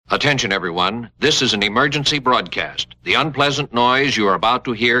Attention, everyone. This is an emergency broadcast. The unpleasant noise you are about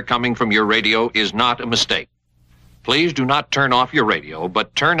to hear coming from your radio is not a mistake. Please do not turn off your radio,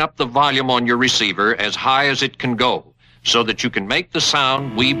 but turn up the volume on your receiver as high as it can go, so that you can make the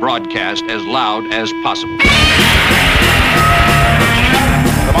sound we broadcast as loud as possible.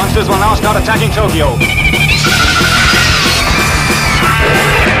 The monsters will now start attacking Tokyo.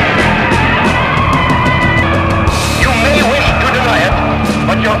 You may wish to deny it,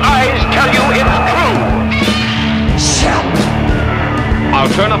 but your eyes tell you it's true. Shout! I'll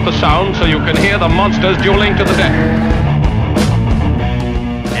turn up the sound so you can hear the monsters dueling to the death.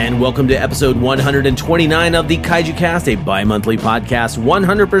 And welcome to episode 129 of the Kaiju Cast, a bi-monthly podcast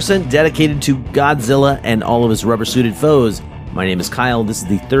 100% dedicated to Godzilla and all of his rubber-suited foes. My name is Kyle. This is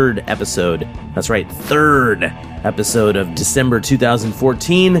the third episode. That's right, third episode of December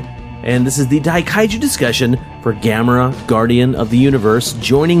 2014. And this is the Daikaiju discussion for Gamera, Guardian of the Universe.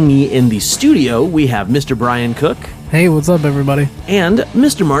 Joining me in the studio, we have Mr. Brian Cook. Hey, what's up, everybody? And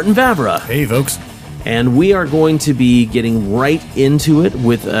Mr. Martin Vavra. Hey, folks. And we are going to be getting right into it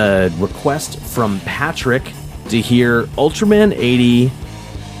with a request from Patrick to hear Ultraman 80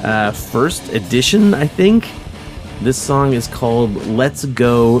 first edition, I think. This song is called Let's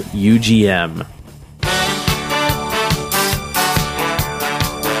Go UGM.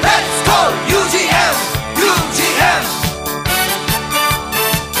 Let's go UGM! UGM!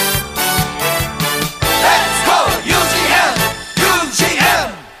 Let's go UGM! UGM!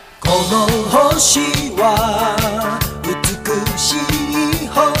 この星は美しい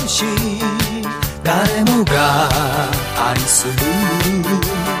星誰もが愛する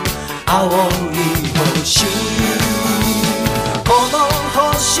青い星この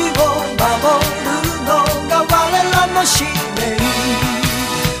星を守るのが我らの使命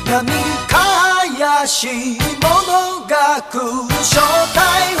闇輝しいものが来る正体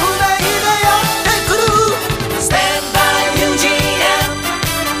フライでやってくる Stand by UGM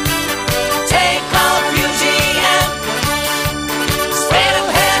Take off UGM Straight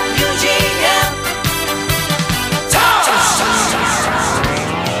ahead UGM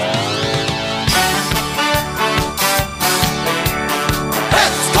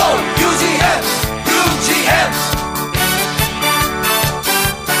Let's go UGM UGM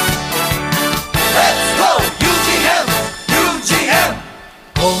Let's go UGM UGM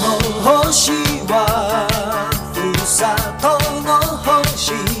この星はふるさとの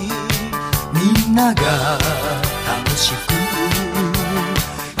星みんなが楽しく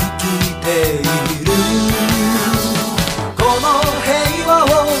生きているこの平和を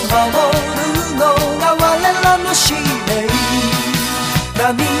守るのが我らの使命波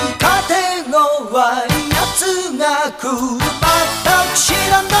風の悪いやつが来る全く知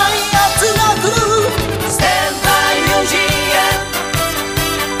らないやつが来る Stand by UGM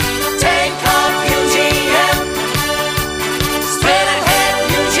Take off UGM Straight ahead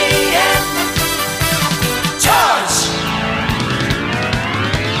UGM Charge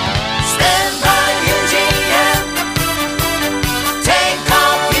Stand by UGM Take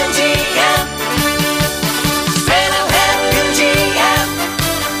off UGM Straight ahead UGM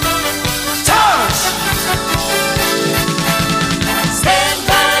Charge Stand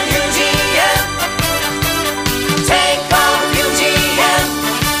by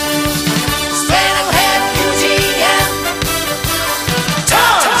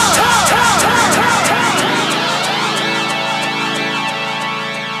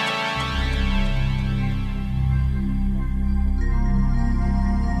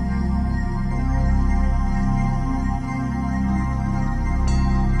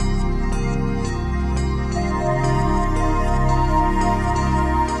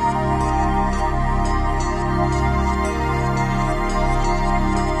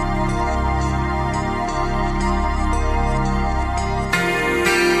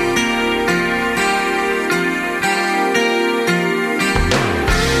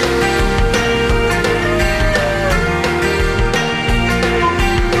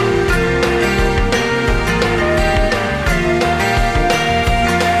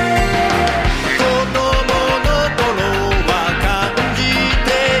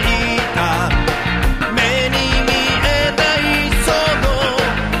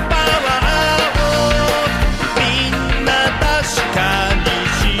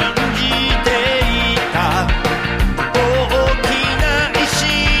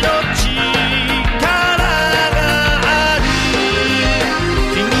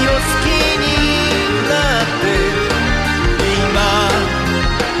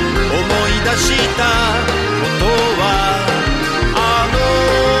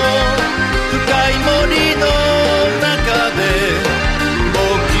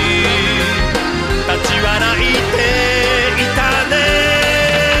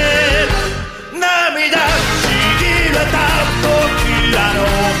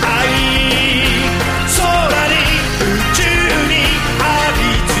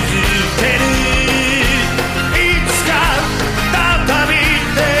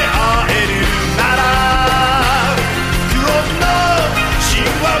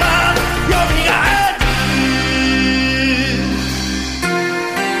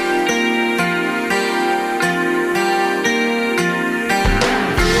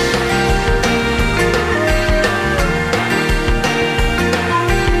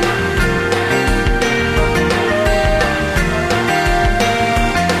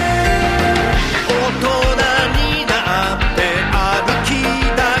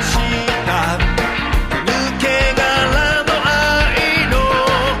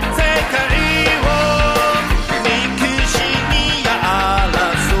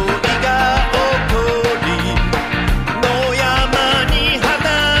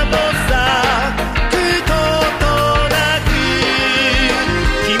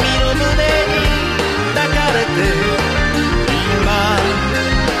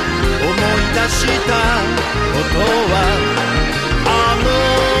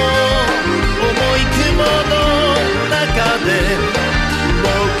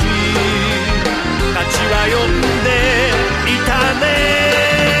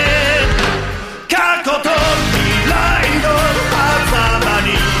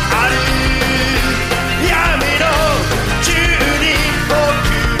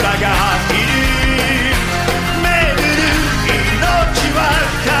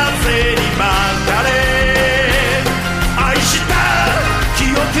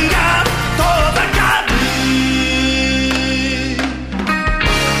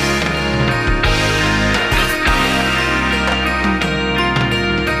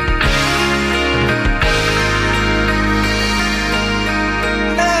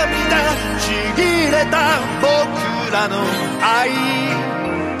らの愛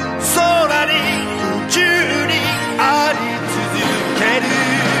空に宇宙にあり続ける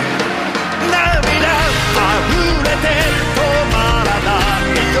涙溢れて止まらな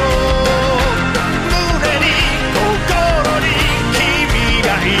いよ胸に心に君が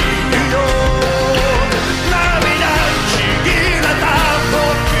いるよ涙ちぎれた僕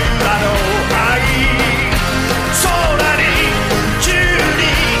らの愛空に宇宙に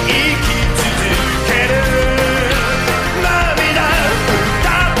生き続ける涙再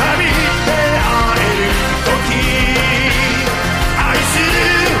び出会える時愛する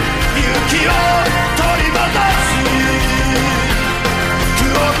勇気を取り戻す苦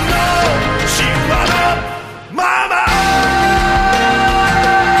音の神話のまま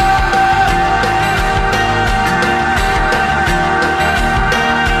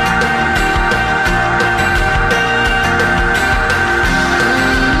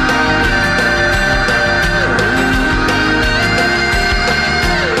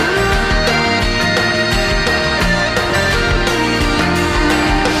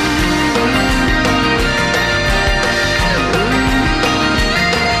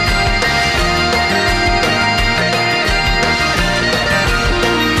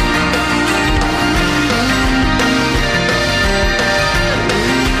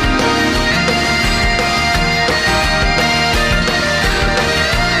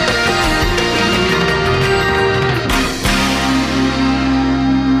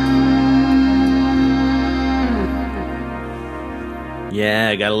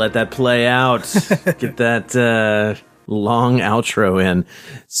Yeah, gotta let that play out. Get that long outro in.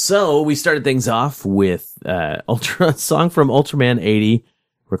 So we started things off with a song from Ultraman 80,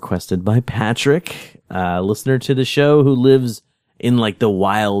 requested by Patrick, listener to the show who lives in like the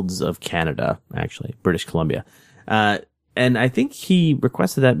wilds of Canada, actually, British Columbia. And I think he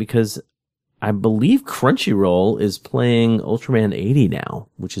requested that because I believe Crunchyroll is playing Ultraman 80 now,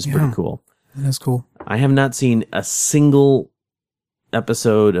 which is pretty cool. That's cool. I have not seen a single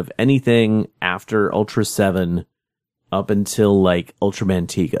episode of anything after Ultra 7 up until like Ultraman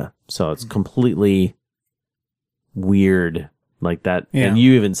Tiga. So it's completely weird like that. Yeah. And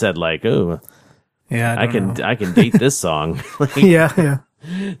you even said like, oh, yeah, I can date this song. Like, yeah.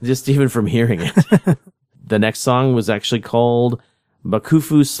 just even from hearing it. The next song was actually called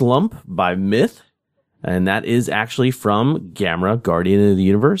Bakufu Slump by Myth. And that is actually from Gamera, Guardian of the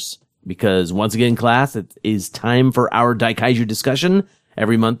Universe. Because once again, class, it is time for our Daikaiju discussion.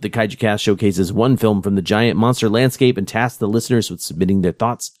 Every month, the Kaiju Cast showcases one film from the giant monster landscape and tasks the listeners with submitting their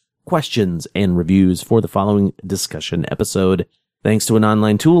thoughts, questions, and reviews for the following discussion episode. Thanks to an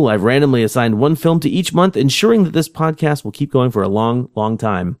online tool, I've randomly assigned one film to each month, ensuring that this podcast will keep going for a long, long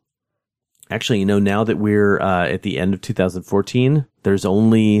time. Actually, you know, now that we're at the end of 2014, there's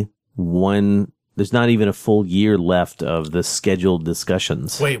only one... There's not even a full year left of the scheduled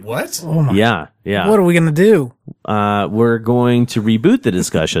discussions. Wait, what? Oh my. Yeah. What are we going to do? We're going to reboot the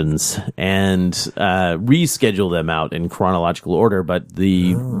discussions and reschedule them out in chronological order. But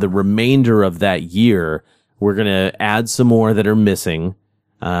the remainder of that year, we're going to add some more that are missing.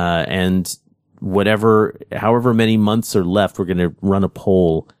 And however many months are left, we're going to run a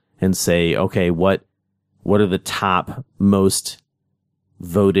poll and say, okay, what are the top most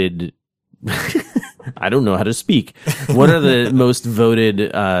voted I don't know how to speak. What are the most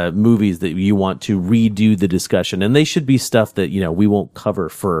voted movies that you want to redo the discussion? And they should be stuff that, you know, we won't cover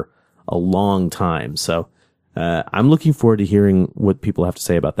for a long time. So I'm looking forward to hearing what people have to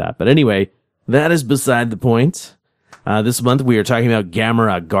say about that. But anyway, that is beside the point. This month we are talking about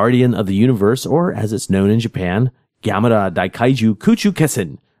Gamera, Guardian of the Universe, or as it's known in Japan, Gamera Daikaiju Kuchu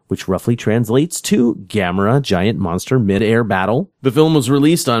Kessen, which roughly translates to Gamera Giant Monster Mid-Air Battle. The film was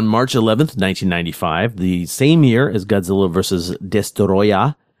released on March 11th, 1995, the same year as Godzilla vs.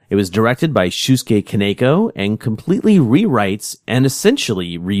 Destoroyah. It was directed by Shusuke Kaneko and completely rewrites and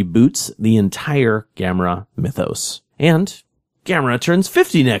essentially reboots the entire Gamera mythos. And Gamera turns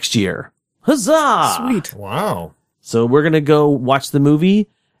 50 next year. Huzzah! Sweet. Wow. So we're gonna go watch the movie,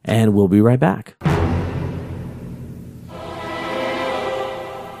 and we'll be right back.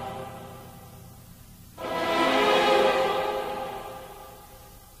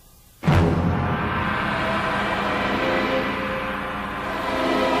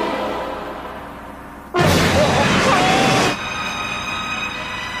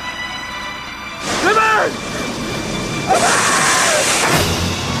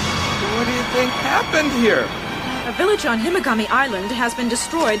 Here. A village on Himigami Island has been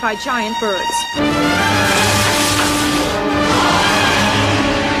destroyed by giant birds.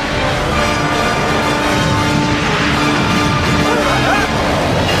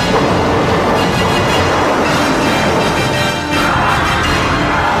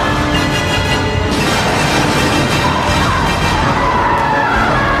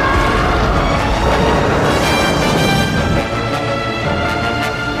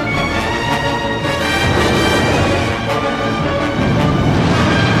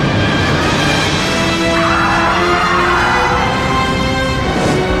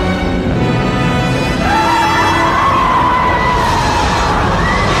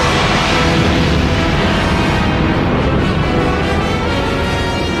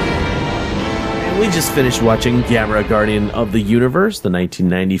 just finished watching Gamera Guardian of the Universe, the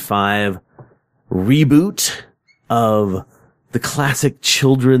 1995 reboot of the classic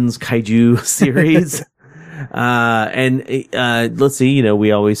children's kaiju series. Let's see,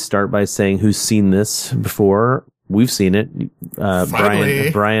 we always start by saying who's seen this before. We've seen it.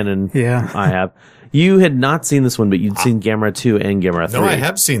 Brian and I have. You had not seen this one, but you'd seen Gamera 2 and Gamera 3. No, I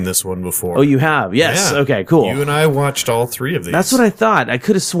have seen this one before. Oh, you have? Yes. Yeah. Okay, cool. You and I watched all three of these. That's what I thought. I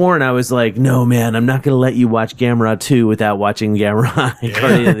could have sworn I was like, no, man, I'm not going to let you watch Gamera 2 without watching Gamera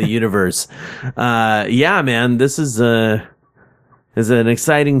Guardian of the Universe. Yeah, man, this is an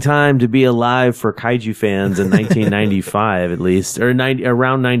exciting time to be alive for kaiju fans in 1995, at least. Or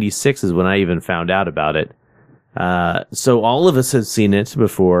around 96 is when I even found out about it. So all of us have seen it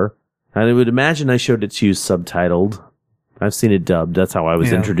before. I would imagine I showed it to you subtitled. I've seen it dubbed. That's how I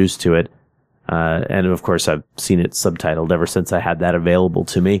was introduced to it. And of course, I've seen it subtitled ever since I had that available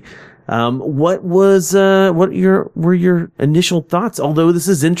to me. What were your initial thoughts? Although this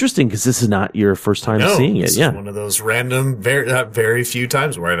is interesting because this is not your first time seeing it. This is one of those random, very few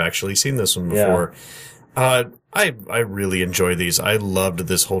times where I've actually seen this one before. Yeah. I really enjoy these. I loved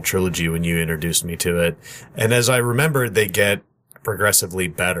this whole trilogy when you introduced me to it. And as I remember, they get progressively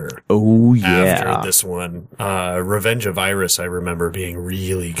better. Oh, yeah. After this one. Revenge of Iris, I remember being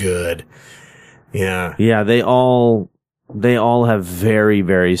really good. Yeah. Yeah, they all have very,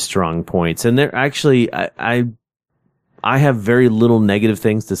 very strong points. And they're actually, I have very little negative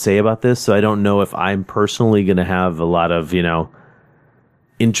things to say about this, so I don't know if I'm personally going to have a lot of,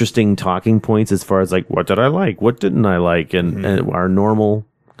 interesting talking points as far as like, what did I like? What didn't I like? And our normal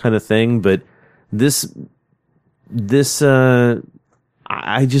kind of thing. But this, I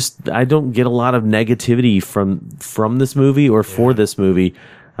don't get a lot of negativity from this movie or for this movie.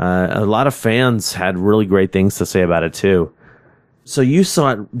 A lot of fans had really great things to say about it too. So you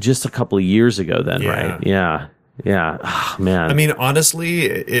saw it just a couple of years ago then, right? Yeah. Yeah. Oh, man. I mean,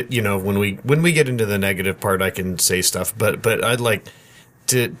 honestly, when we get into the negative part, I can say stuff, but I'd like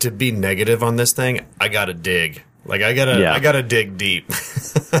to be negative on this thing. I gotta dig. Like I gotta dig deep.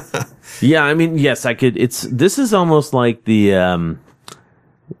 Yeah. I mean, yes, I could. This is almost like the,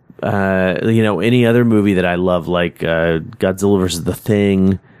 any other movie that I love, like, Godzilla vs. The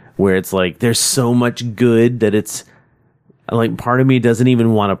Thing, where it's like, there's so much good that it's, like, part of me doesn't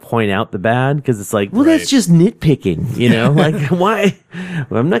even want to point out the bad, because it's like, well, that's just nitpicking, like, why?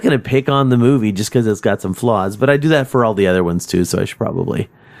 Well, I'm not going to pick on the movie just because it's got some flaws, but I do that for all the other ones too, so I should probably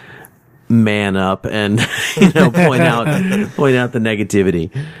man up and, point out the negativity.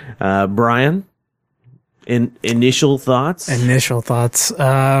 Brian? Initial thoughts? It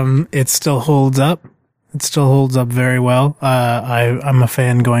still holds up. It still holds up very well. I'm a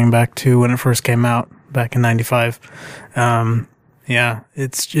fan going back to when it first came out back in 95.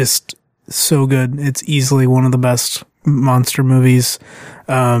 It's just so good. It's easily one of the best monster movies.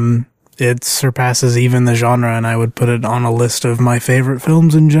 It surpasses even the genre, and I would put it on a list of my favorite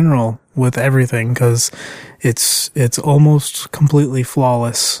films in general with everything, because it's almost completely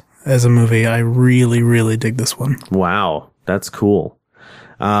flawless as a movie. I really, really dig this one. Wow, that's cool.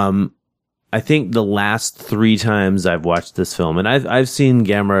 I think the last 3 times I've watched this film, and I've seen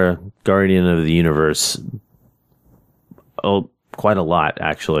Gamera Guardian of the Universe quite a lot,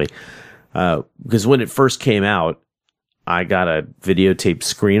 actually. Because when it first came out, I got a videotape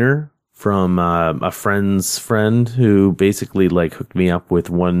screener from a friend's friend who basically like hooked me up with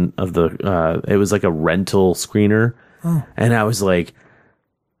one of the, it was like a rental screener. Oh. And I was like,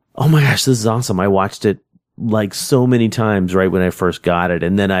 oh my gosh, this is awesome. I watched it like so many times right when I first got it.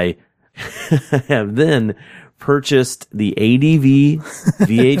 And then I have then purchased the ADV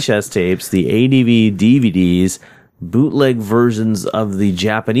VHS tapes, the ADV DVDs, bootleg versions of the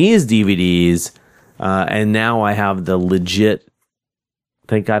Japanese DVDs, and now I have the legit.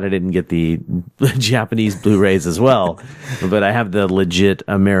 Thank God I didn't get the Japanese Blu-rays as well, but I have the legit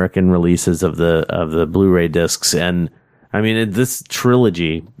American releases of the Blu-ray discs. And I mean, this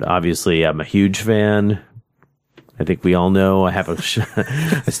trilogy, obviously, I'm a huge fan. I think we all know I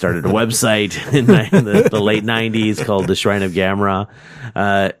started a website in the late 90s called The Shrine of Gamera.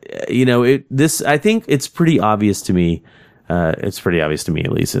 I think it's pretty obvious to me. It's pretty obvious to me,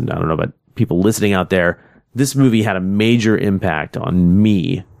 at least, and I don't know about people listening out there. This movie had a major impact on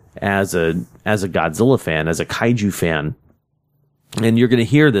me as a Godzilla fan, as a kaiju fan. And you're going to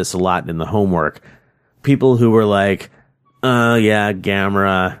hear this a lot in the homework. People who were like, yeah,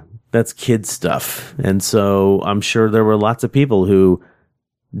 Gamera, that's kid stuff. And so I'm sure there were lots of people who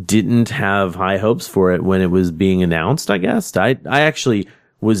didn't have high hopes for it when it was being announced, I guess. I actually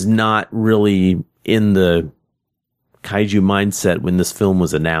was not really in the kaiju mindset when this film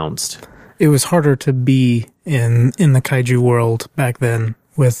was announced. it was harder to be in the kaiju world back then.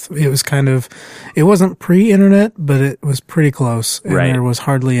 It wasn't pre-internet, but it was pretty close. And right. There was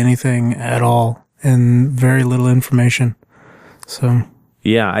hardly anything at all and very little information. So.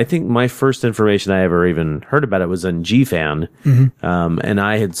 Yeah, I think my first information I ever even heard about it was on GFan. Mm-hmm. And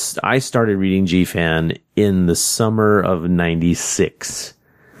I started reading GFan in the summer of 96.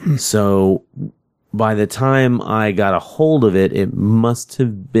 So by the time I got a hold of it, it must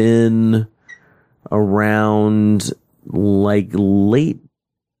have been around like late,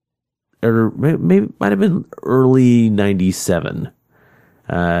 or maybe it might have been early 97,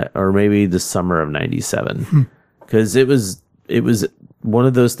 or maybe the summer of 97. Because it was one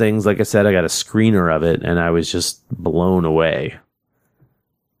of those things, like I said, I got a screener of it and I was just blown away.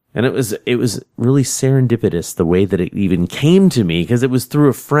 And it was really serendipitous the way that it even came to me, because it was through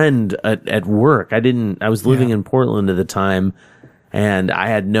a friend at work. I was living in Portland at the time, and I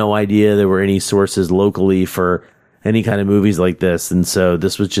had no idea there were any sources locally for any kind of movies like this. And so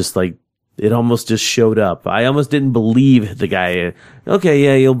this was just like, it almost just showed up. I almost didn't believe the guy. Okay,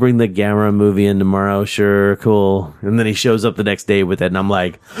 yeah, you'll bring the Gamera movie in tomorrow. Sure, cool. And then he shows up the next day with it, and I'm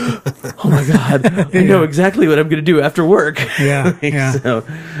like, oh my God, I know exactly what I'm going to do after work. Yeah, yeah. So,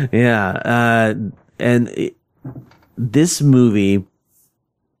 yeah. This movie,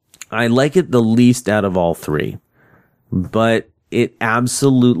 I like it the least out of all three. But it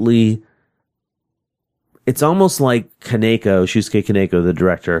absolutely, it's almost like Shusuke Kaneko, the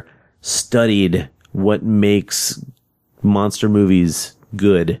director, studied what makes monster movies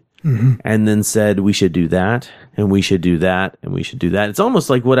good, and then said, we should do that, and we should do that, and we should do that. It's almost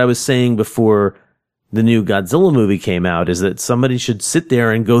like what I was saying before the new Godzilla movie came out, is that somebody should sit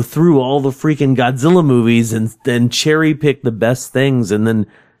there and go through all the freaking Godzilla movies and then cherry pick the best things and then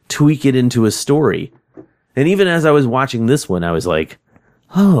tweak it into a story. And even as I was watching this one, I was like,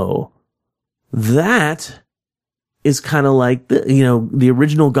 oh, that is kind of like the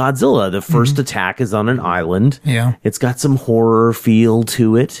original Godzilla. The first attack is on an island. Yeah. It's got some horror feel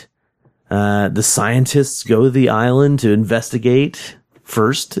to it. The scientists go to the island to investigate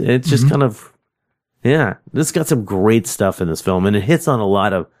first. It's just kind of, this got some great stuff in this film, and it hits on a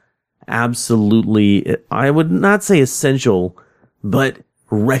lot of absolutely, I would not say essential, but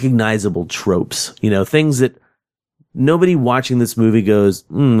recognizable tropes. Things that nobody watching this movie goes,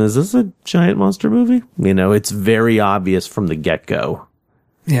 is this a giant monster movie? It's very obvious from the get-go.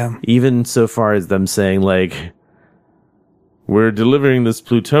 Yeah. Even so far as them saying, like, we're delivering this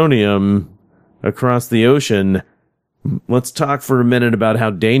plutonium across the ocean. Let's talk for a minute about how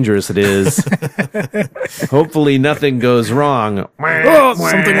dangerous it is. Hopefully nothing goes wrong.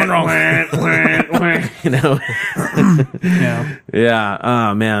 Something went wrong. Yeah.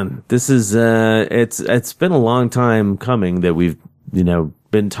 Oh man, this is it's been a long time coming that we've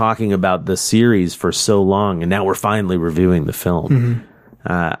been talking about the series for so long, and now we're finally reviewing the film.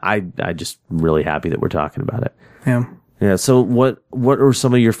 I just really happy that we're talking about it. Yeah. So what are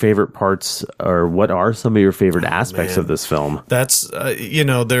some of your favorite parts, or what are some of your favorite aspects of this film? That's, I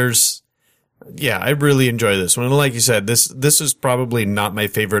really enjoy this one. And like you said, this is probably not my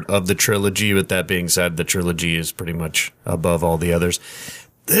favorite of the trilogy. With that being said, the trilogy is pretty much above all the others.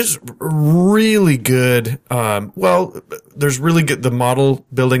 There's really good, there's really good, the model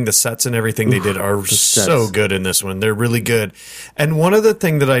building, the sets and everything they did are so good in this one. They're really good. And one other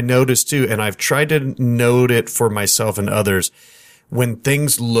thing that I noticed too, and I've tried to note it for myself and others, when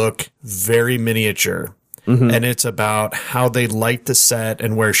things look very miniature, and it's about how they light the set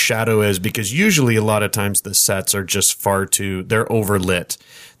and where shadow is, because usually a lot of times the sets are just they're overlit.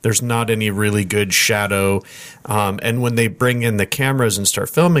 There's not any really good shadow. And when they bring in the cameras and start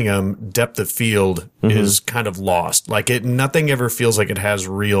filming them, depth of field is kind of lost. Like nothing ever feels like it has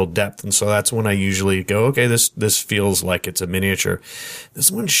real depth. And so that's when I usually go, okay, this feels like it's a miniature. This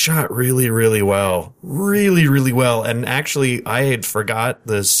one's shot really, really well. Really, really well. And actually, I had forgot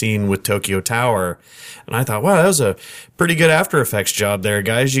the scene with Tokyo Tower. And I thought, wow, that was a pretty good After Effects job there,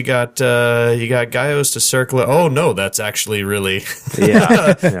 guys. You got Gaios to circle it. Oh no, that's actually really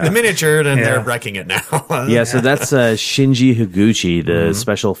the miniature, and they're wrecking it now. So that's Shinji Higuchi, the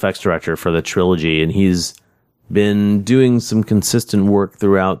special effects director for the trilogy, and he's been doing some consistent work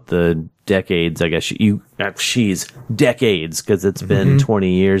throughout the decades. I guess decades, because it's been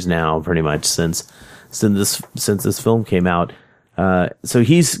 20 years now, pretty much since this film came out. So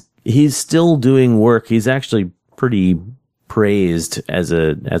he's still doing work. He's actually pretty praised as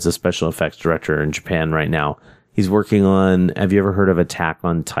a special effects director in Japan right now. He's working on, have you ever heard of Attack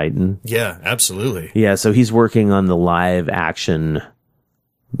on Titan? Yeah, absolutely. Yeah, so he's working on the live action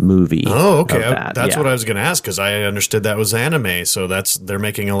movie. Oh, okay. That. That's what I was going to ask, because I understood that was anime, so they're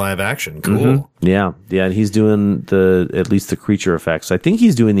making a live action. Cool. Mm-hmm. Yeah, and he's doing at least the creature effects. I think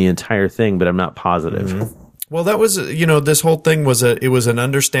he's doing the entire thing, but I'm not positive. Mm-hmm. Well, that was, this whole thing was an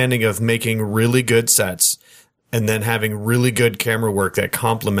understanding of making really good sets and then having really good camera work that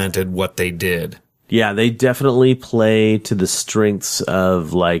complemented what they did. Yeah, they definitely play to the strengths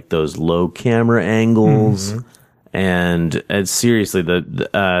of like those low camera angles. Mm-hmm. And seriously,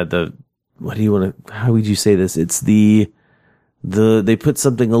 the what do you want to? How would you say this? It's they put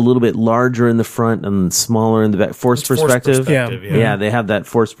something a little bit larger in the front and smaller in the back. Forced perspective. Yeah, they have that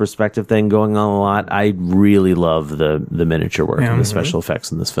forced perspective thing going on a lot. I really love the miniature work and the special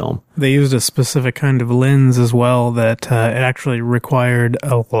effects in this film. They used a specific kind of lens as well that it actually required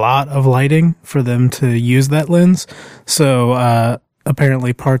a lot of lighting for them to use that lens. So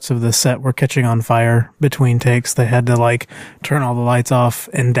apparently parts of the set were catching on fire between takes. They had to like turn all the lights off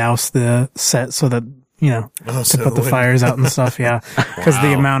and douse the set so that, to put the fires out and stuff. Yeah. Because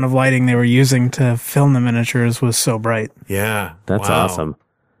the amount of lighting they were using to film the miniatures was so bright. Yeah. That's awesome.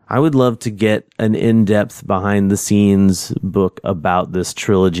 I would love to get an in-depth behind the scenes book about this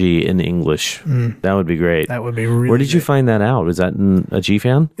trilogy in English. That would be great. That would be really Where did you find that out? Was that in a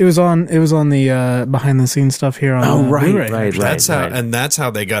GFan? It was on the behind the scenes stuff here on Blu-ray. Right. And that's how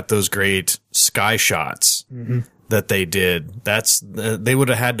they got those great sky shots that they did. They would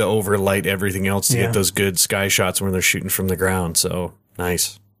have had to overlight everything else to get those good sky shots when they're shooting from the ground. So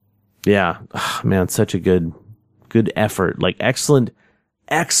nice. Yeah. Oh, man, such a good effort. Like excellent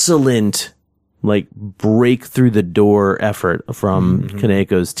like break through the door effort from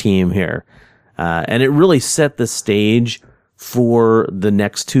Kaneko's team here. And it really set the stage for the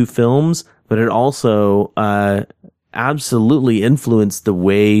next two films, but it also absolutely influenced the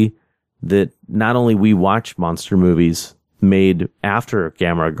way that not only we watch monster movies made after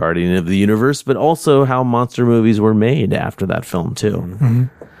Gamera Guardian of the Universe, but also how monster movies were made after that film too.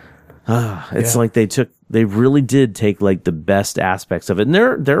 It's like they really did take like the best aspects of it. And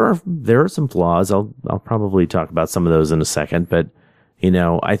there are some flaws. I'll probably talk about some of those in a second, but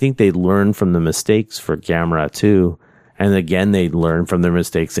I think they learned from the mistakes for Gamera too. And again, they learned from their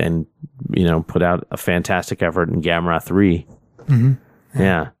mistakes and, put out a fantastic effort in Gamera 3. Mm-hmm.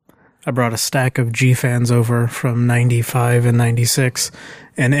 Yeah. I brought a stack of G-fans over from 95 and 96,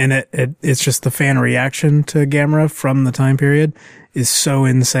 and it's just the fan reaction to Gamera from the time period is so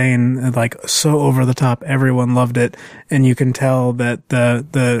insane, like so over the top. Everyone loved it, and you can tell that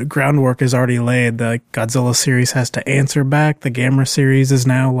the groundwork is already laid. The Godzilla series has to answer back. The Gamera series is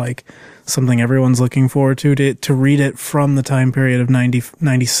now like something everyone's looking forward to read it from the time period of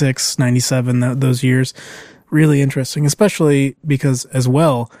 96, 97, those years. Really interesting, especially because as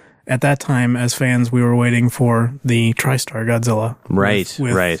well, at that time, as fans, we were waiting for the TriStar Godzilla. Right,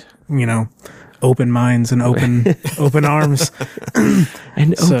 with, open minds and open arms.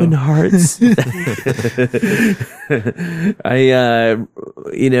 And open hearts.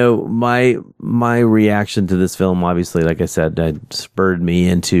 My reaction to this film, obviously, like I said, spurred me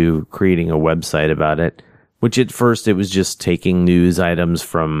into creating a website about it, which at first it was just taking news items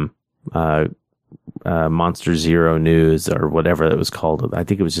from, Monster Zero News or whatever it was called. I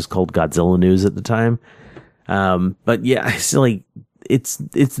think it was just called Godzilla News at the time. But yeah, I feel like it's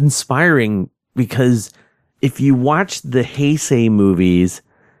inspiring because if you watch the Heisei movies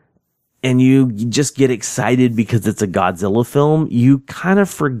and you just get excited because it's a Godzilla film, you kind of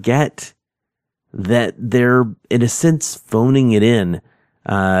forget that they're in a sense phoning it in,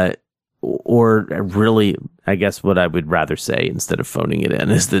 or really, I guess what I would rather say instead of phoning it in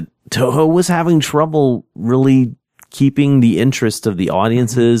is that Toho was having trouble really keeping the interest of the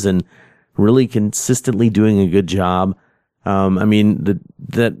audiences and really consistently doing a good job.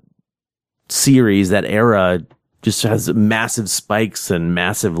 That series, that era just has massive spikes and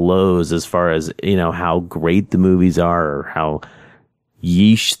massive lows as far as, how great the movies are or how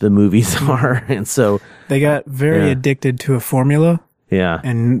yeesh the movies are. And so they got very addicted to a formula. Yeah.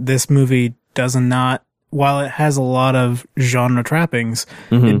 And this movie does not, while it has a lot of genre trappings,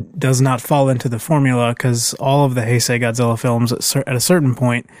 it does not fall into the formula because all of the Heisei Godzilla films at a certain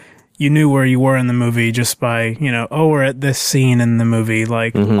point, you knew where you were in the movie just by, we're at this scene in the movie.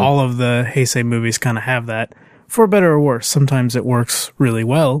 Like all of the Heisei movies kind of have that, for better or worse. Sometimes it works really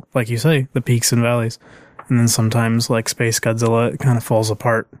well, like you say, the peaks and valleys. And then sometimes, like Space Godzilla, it kind of falls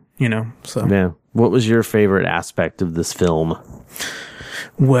apart, so. Yeah. What was your favorite aspect of this film?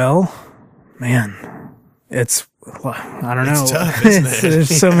 Well, man, I don't know. It's tough, isn't it? There's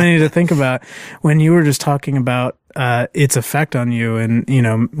so many to think about. When you were just talking about its effect on you and, you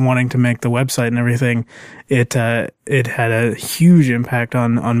know, wanting to make the website and everything, it had a huge impact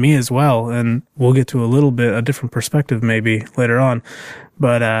on me as well. And we'll get to a different perspective maybe later on,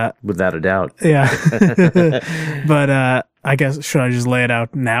 but, without a doubt. Yeah. But, I guess, should I just lay it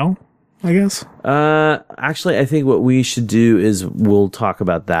out now? I guess. Actually, I think what we should do is we'll talk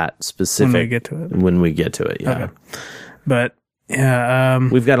about that specific when we get to it. Yeah. Okay. But, yeah,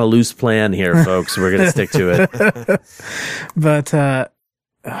 we've got a loose plan here, folks. We're going to stick to it. But, oh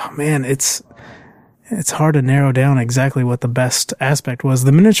man, it's hard to narrow down exactly what the best aspect was.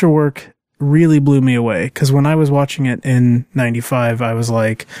 The miniature work really blew me away, because when I was watching it in 95, I was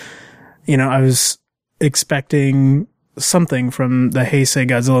like, you know, I was expecting something from the Heisei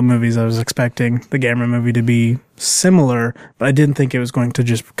Godzilla movies. I was expecting the Gamera movie to be similar, but I didn't think it was going to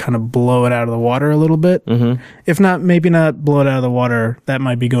just kind of blow it out of the water a little bit. Mm-hmm. If not, maybe not blow it out of the water. That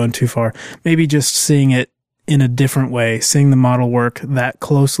might be going too far. Maybe just seeing it in a different way, seeing the model work that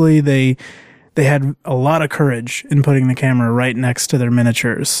closely. They had a lot of courage in putting the camera right next to their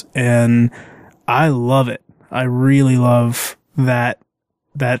miniatures, and I love it. I really love that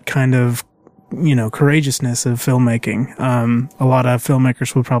kind of, you know, courageousness of filmmaking. A lot of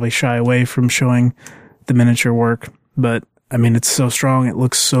filmmakers would probably shy away from showing the miniature work, but I mean, it's so strong. It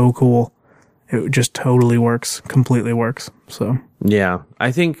looks so cool. It just totally works, completely works. So yeah,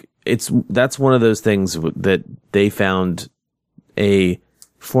 I think that's one of those things that they found a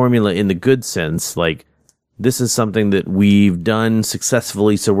formula in the good sense. Like, this is something that we've done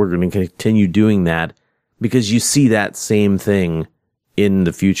successfully, so we're going to continue doing that, because you see that same thing in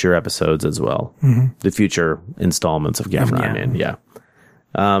the future episodes as well. Mm-hmm. The future installments of Gamera. I mean, yeah.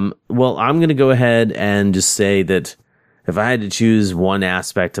 Well, I'm going to go ahead and just say that if I had to choose one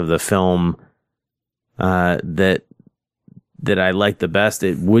aspect of the film that I like the best,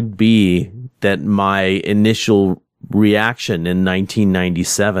 it would be that my initial reaction in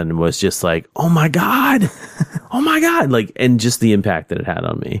 1997 was just like, oh my God, like, and just the impact that it had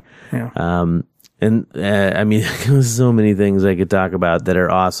on me. Yeah. And I mean, there's so many things I could talk about that are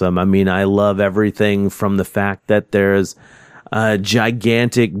awesome. I mean, I love everything from the fact that there's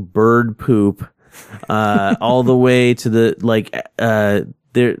gigantic bird poop, all the way to the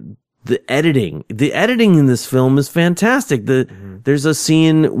editing. The editing in this film is fantastic. There's a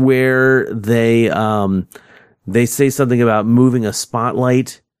scene where they say something about moving a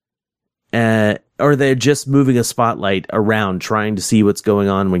spotlight, or they're just moving a spotlight around trying to see what's going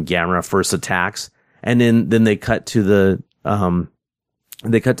on when Gamera first attacks. And then they cut to the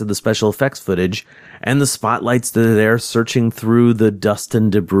special effects footage, and the spotlights that are there searching through the dust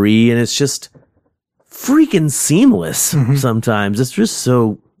and debris. And it's just freaking seamless. Mm-hmm. Sometimes it's just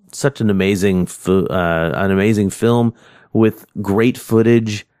such an amazing film with great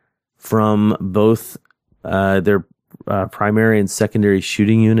footage from both, their primary and secondary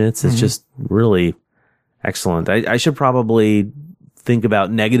shooting units. It's just really excellent. I should probably think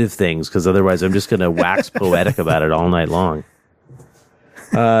about negative things, because otherwise I'm just going to wax poetic about it all night long.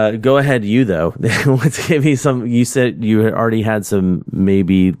 Go ahead, you though. Let's give me some. You said you already had some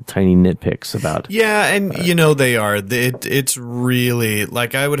maybe tiny nitpicks about. Yeah, and you know they are. It's really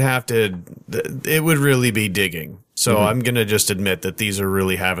like I would have to. It would really be digging. So I'm going to just admit that these are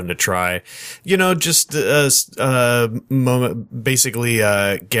really having to try, you know, just moment. Basically,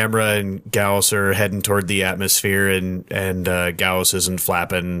 Gamera and Gauss are heading toward the atmosphere, and Gauss isn't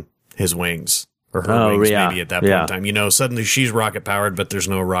flapping his wings or her wings maybe at that point in time. You know, suddenly she's rocket powered, but there's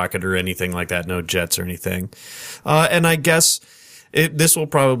no rocket or anything like that, no jets or anything. And I guess this will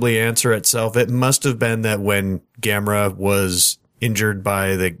probably answer itself. It must have been that when Gamera was injured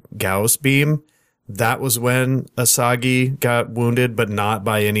by the Gauss beam, that was when Asagi got wounded, but not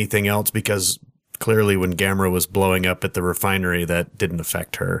by anything else, because clearly when Gamera was blowing up at the refinery, that didn't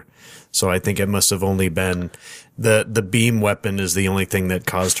affect her. So I think it must have only been the beam weapon is the only thing that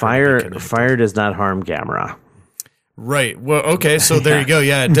caused her. Fire does not harm Gamera. Right. Well, okay. So there you go.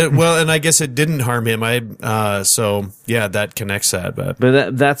 Yeah. Well, and I guess it didn't harm him. So yeah, that connects that.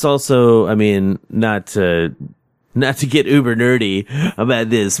 But that's also, I mean, not to get uber nerdy about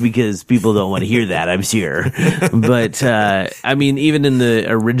this, because people don't want to hear that, I'm sure. But, I mean, even in the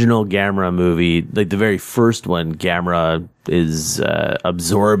original Gamera movie, like the very first one, Gamera is,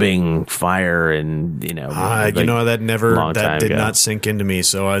 absorbing fire, and, you know. You know, that did not sink into me.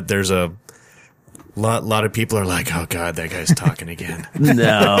 So there's a lot of people are like, oh God, that guy's talking again.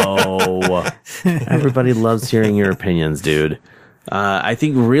 No. Everybody loves hearing your opinions, dude. I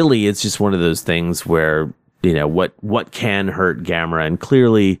think really it's just one of those things where, you know, what can hurt Gamera, and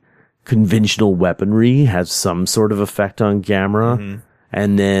clearly conventional weaponry has some sort of effect on Gamera. Mm-hmm.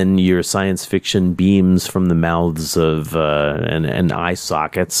 and then your science fiction beams from the mouths of and eye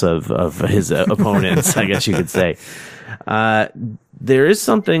sockets of his opponents, I guess you could say. There is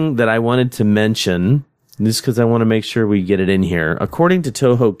something that I wanted to mention, just because I want to make sure we get it in here. According to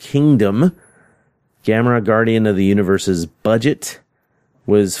Toho Kingdom, Gamera Guardian of the Universe's budget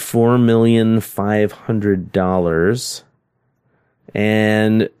was $4,500,000,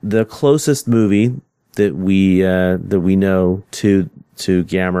 and the closest movie that we know to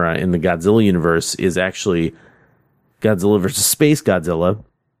Gamera in the Godzilla universe is actually Godzilla vs. Space Godzilla,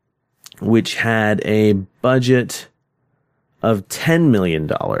 which had a budget of $10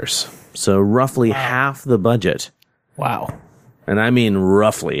 million. So roughly half the budget. Wow. And I mean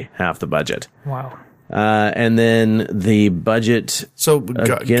roughly half the budget. Wow. And then the budget again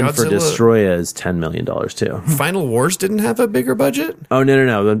Godzilla, for Destroya is $10 million too. Final Wars didn't have a bigger budget? Oh,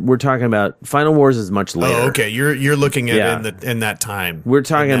 no. We're talking about Final Wars is much later. Oh, okay. You're looking at it in that time. We're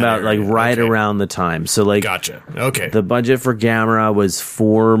talking about area. Like around the time. So like, gotcha. Okay. The budget for Gamera was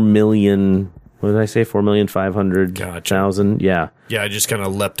 $4 million. What did I say? 4,500,000. Yeah. Yeah, I just kind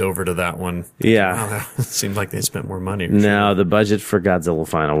of leapt over to that one. Yeah. Wow, that seemed like they spent more money. No, the budget for Godzilla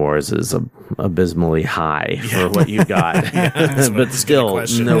Final Wars is abysmally high for what you got. But still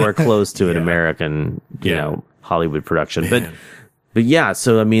nowhere close to an American, you know, Hollywood production. Man. But yeah,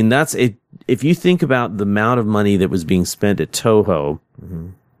 so I mean, that's it. If you think about the amount of money that was being spent at Toho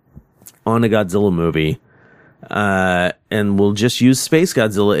on a Godzilla movie, and we'll just use Space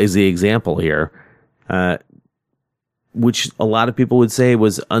Godzilla as the example here, which a lot of people would say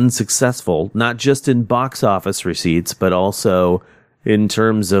was unsuccessful, not just in box office receipts, but also in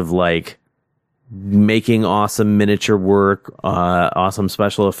terms of like making awesome miniature work, awesome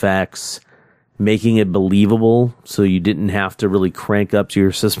special effects, making it believable so you didn't have to really crank up to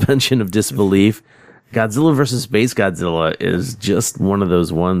your suspension of disbelief. Godzilla vs. Space Godzilla is just one of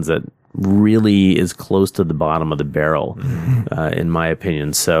those ones that really is close to the bottom of the barrel, in my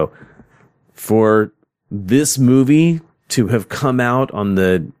opinion. So for this movie to have come out on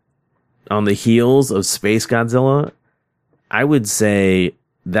the heels of Space Godzilla, I would say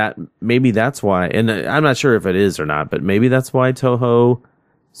that maybe that's why, and I'm not sure if it is or not, but maybe that's why Toho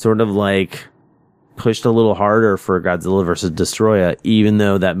sort of like pushed a little harder for Godzilla vs. Destroya, even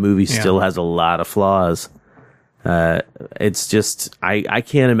though that movie still has a lot of flaws. It's just, I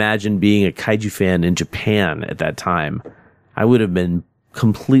can't imagine being a kaiju fan in Japan at that time. I would have been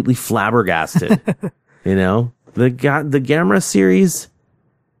completely flabbergasted. You know, the Gamera series,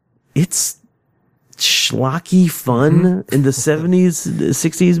 it's schlocky fun in the 70s,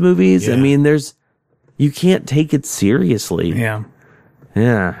 60s movies. I mean, you can't take it seriously.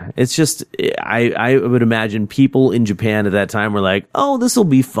 Yeah, it's just, I would imagine people in Japan at that time were like, oh, this will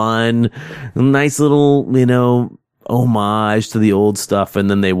be fun. Nice little, you know, homage to the old stuff. And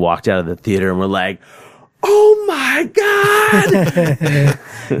then they walked out of the theater and were like, oh my God.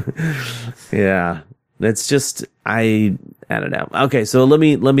 Yeah, it's just, I don't know. Okay, so let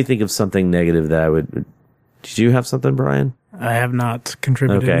me think of something negative that I would, did you have something, Brian? I have not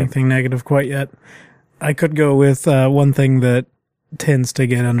contributed anything negative quite yet. I could go with one thing that tends to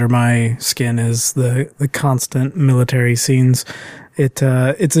get under my skin is the constant military scenes. It's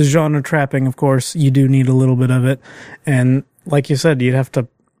a genre trapping, of course. You do need a little bit of it. And like you said, you'd have to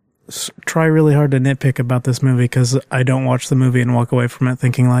try really hard to nitpick about this movie, because I don't watch the movie and walk away from it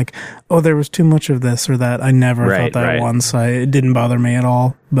thinking like, oh, there was too much of this or that. I never thought that once. It didn't bother me at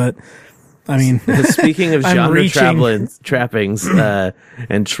all. But I mean, speaking of genre trappings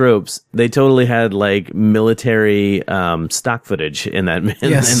and tropes, they totally had like military stock footage in that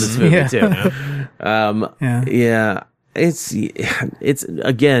in this movie too. Yeah, it's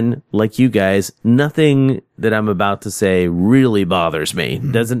again, like you guys, nothing that I'm about to say really bothers me.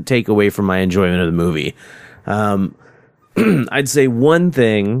 Doesn't take away from my enjoyment of the movie. I'd say one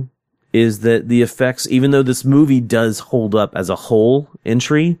thing is that the effects, even though this movie does hold up as a whole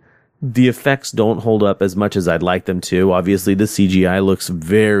entry, the effects don't hold up as much as I'd like them to. Obviously, the CGI looks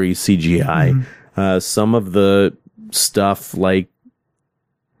very CGI. Some of the stuff, like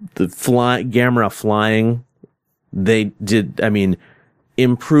the Gamera flying, they did,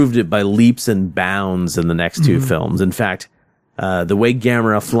 improved it by leaps and bounds in the next two films. In fact, the way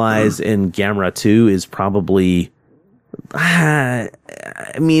Gamera flies in Gamera 2 is probably,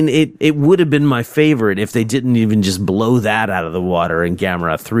 it would have been my favorite if they didn't even just blow that out of the water in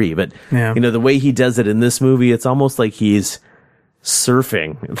Gamera 3. But, the way he does it in this movie, it's almost like he's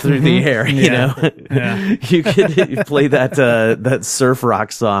surfing through the air, you know? You could play that surf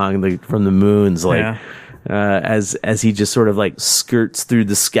rock song from the Moons, as he just sort of like skirts through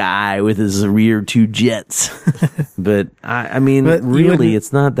the sky with his rear two jets. But I mean, But really,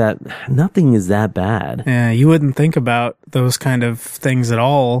 it's not that, nothing is that bad. Yeah, you wouldn't think about those kind of things at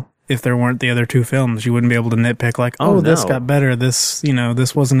all if there weren't the other two films. You wouldn't be able to nitpick like, this no. got better. This,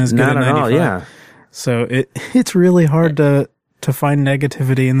 this wasn't as good Not in at 95. all, yeah. So it's really hard to find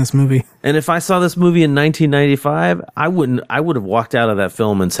negativity in this movie. And if I saw this movie in 1995, I would have walked out of that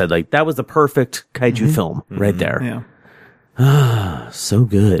film and said, like, that was the perfect kaiju film right there. Yeah. So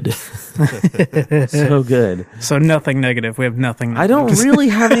good. So good. So nothing negative. We have nothing negative. I don't really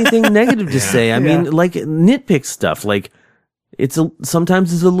have anything negative to say. I mean, Yeah. like, nitpick stuff. Like,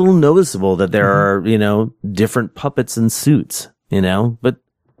 sometimes it's a little noticeable that there are, different puppets and suits, but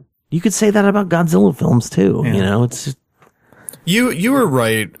you could say that about Godzilla films too. Yeah. It's just, You were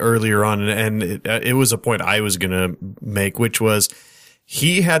right earlier on, and it was a point I was going to make, which was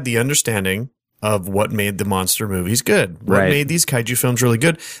he had the understanding of what made the monster movies good, what made these kaiju films really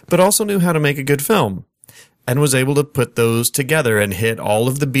good, but also knew how to make a good film, and was able to put those together and hit all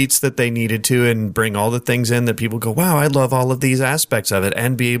of the beats that they needed to and bring all the things in that people go, wow, I love all of these aspects of it,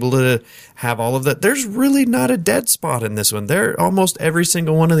 and be able to have all of that. There's really not a dead spot in this one. Almost every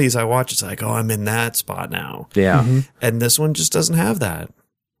single one of these I watch, it's like, oh, I'm in that spot now. yeah. And this one just doesn't have that.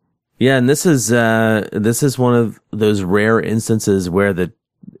 Yeah, and this is one of those rare instances where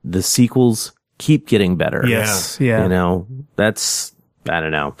the sequels keep getting better. Yes. Yeah. That's, I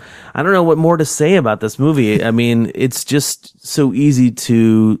don't know. I don't know what more to say about this movie. I mean, it's just so easy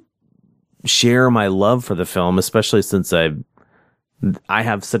to share my love for the film, especially since I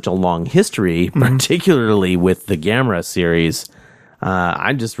have such a long history, particularly with the Gamera series.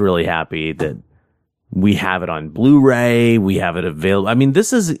 I'm just really happy that we have it on Blu-ray. We have it available. I mean,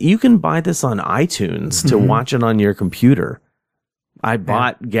 you can buy this on iTunes to watch it on your computer. I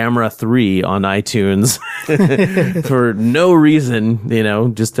bought Gamera 3 on iTunes for no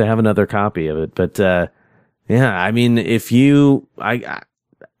reason, just to have another copy of it. But, I mean,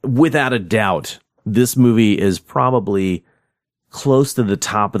 without a doubt, this movie is probably close to the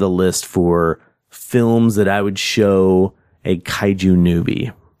top of the list for films that I would show a kaiju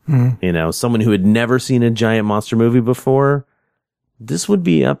newbie. Someone who had never seen a giant monster movie before, this would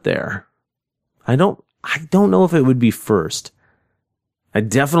be up there. I don't know if it would be first. I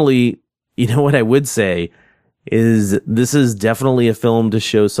definitely, what I would say is this is definitely a film to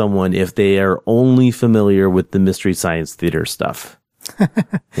show someone if they are only familiar with the Mystery Science Theater stuff.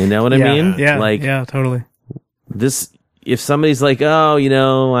 You know what I mean? Yeah. Like, yeah, totally. This, if somebody's like, oh,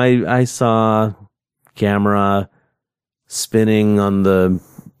 I saw Gamera spinning on the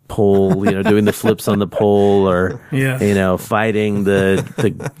pole, doing the flips on the pole, or fighting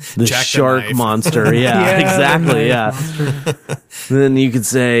the shark monster. Yeah, exactly. Yeah. Then you could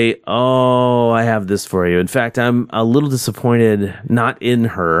say, oh, I have this for you. In fact, I'm a little disappointed, not in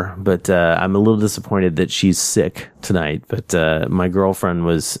her, but I'm a little disappointed that she's sick tonight. But my girlfriend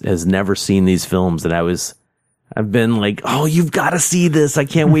has never seen these films, and I've been like, oh, you've got to see this. I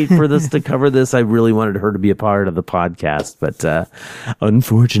can't wait for this to cover this. I really wanted her to be a part of the podcast, but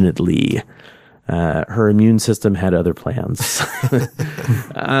unfortunately, her immune system had other plans.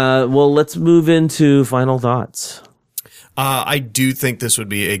 Well, let's move into final thoughts. I do think this would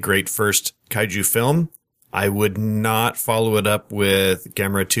be a great first kaiju film. I would not follow it up with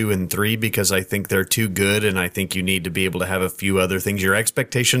Gamera 2 and 3 because I think they're too good, and I think you need to be able to have a few other things. Your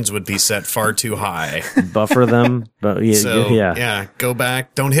expectations would be set far too high. Buffer them. But yeah, go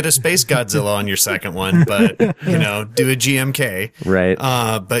back. Don't hit a Space Godzilla on your second one, but, do a GMK. Right.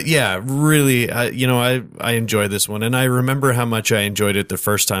 But yeah, really, I enjoy this one, and I remember how much I enjoyed it the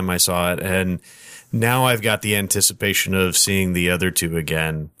first time I saw it, and now I've got the anticipation of seeing the other two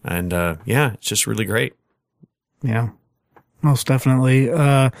again. And, it's just really great. Yeah, most definitely.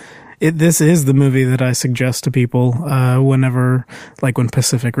 This is the movie that I suggest to people whenever, like when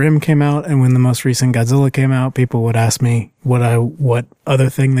Pacific Rim came out and when the most recent Godzilla came out, people would ask me what other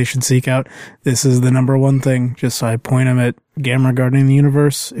thing they should seek out. This is the number one thing. Just so I point them at Gamera Guardian of the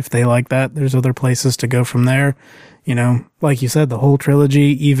Universe. If they like that, there's other places to go from there. Like you said, the whole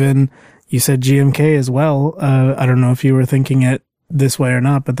trilogy, even you said GMK as well. I don't know if you were thinking it this way or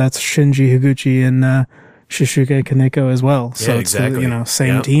not, but that's Shinji Higuchi and Shusuke Kaneko as well. So exactly. It's,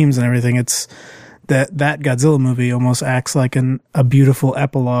 same teams and everything. It's that Godzilla movie almost acts like a beautiful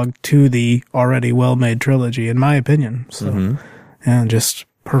epilogue to the already well-made trilogy, in my opinion. So, and just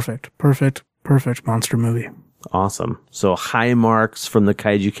perfect monster movie. Awesome. So high marks from the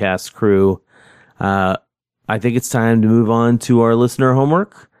Kaiju Cast crew. I think it's time to move on to our listener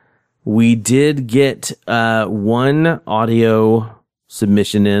homework. We did get one audio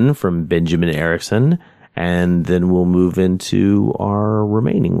submission in from Benjamin Erickson, and then we'll move into our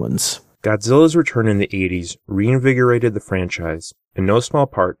remaining ones. Godzilla's return in the 80s reinvigorated the franchise, in no small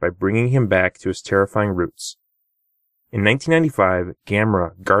part by bringing him back to his terrifying roots. In 1995,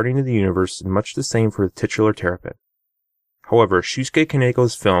 Gamera, Guardian of the Universe, did much the same for the titular terrapin. However, Shusuke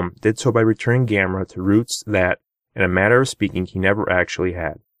Kaneko's film did so by returning Gamera to roots that, in a matter of speaking, he never actually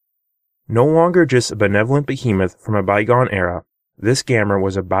had. No longer just a benevolent behemoth from a bygone era, this Gamera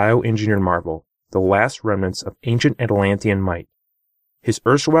was a bioengineered marvel, the last remnants of ancient Atlantean might. His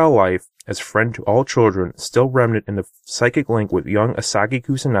erstwhile life, as friend to all children, still remnant in the psychic link with young Asagi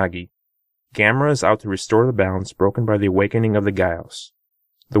Kusanagi, Gamera is out to restore the balance broken by the awakening of the Gaios.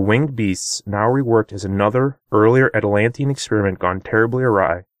 The winged beasts, now reworked as another, earlier Atlantean experiment gone terribly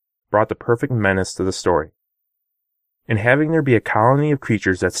awry, brought the perfect menace to the story. In having there be a colony of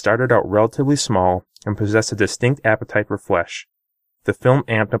creatures that started out relatively small and possessed a distinct appetite for flesh, the film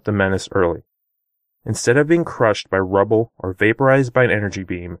amped up the menace early. Instead of being crushed by rubble or vaporized by an energy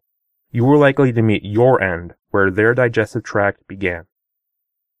beam, you were likely to meet your end where their digestive tract began.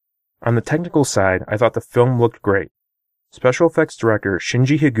 On the technical side, I thought the film looked great. Special effects director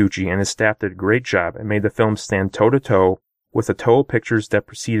Shinji Higuchi and his staff did a great job and made the film stand toe-to-toe with the Toho pictures that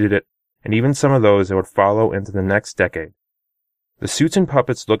preceded it, and even some of those that would follow into the next decade. The suits and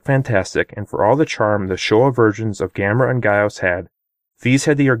puppets looked fantastic, and for all the charm the Showa versions of Gamera and Gaios had, these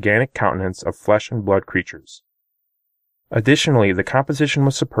had the organic countenance of flesh and blood creatures. Additionally, the composition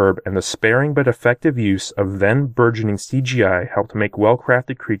was superb, and the sparing but effective use of then burgeoning CGI helped make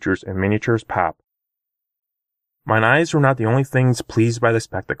well-crafted creatures and miniatures pop. Mine eyes were not the only things pleased by the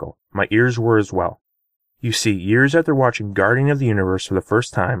spectacle. My ears were as well. You see, years after watching Guardian of the Universe for the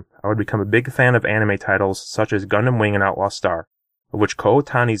first time, I would become a big fan of anime titles such as Gundam Wing and Outlaw Star, of which Ko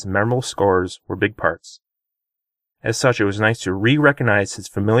Otani's memorable scores were big parts. As such, it was nice to re-recognize his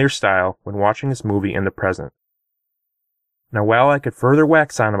familiar style when watching this movie in the present. Now, while I could further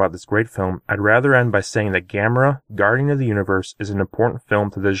wax on about this great film, I'd rather end by saying that Gamera, Guardian of the Universe, is an important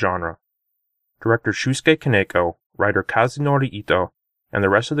film to this genre. Director Shusuke Kaneko, writer Kazunori Ito, and the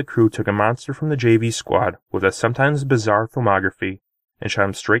rest of the crew took a monster from the JV squad with a sometimes bizarre filmography and shot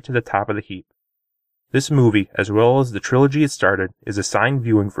him straight to the top of the heap. This movie, as well as the trilogy it started, is assigned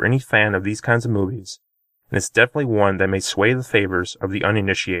viewing for any fan of these kinds of movies, and it's definitely one that may sway the favors of the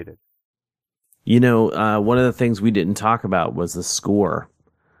uninitiated. You know, one of the things we didn't talk about was the score,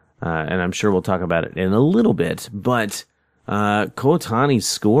 and I'm sure we'll talk about it in a little bit, but Ko Otani's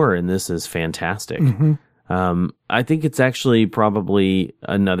score in this is fantastic. Mm-hmm. I think it's actually probably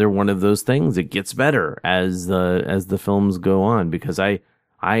another one of those things. It gets better as the films go on, because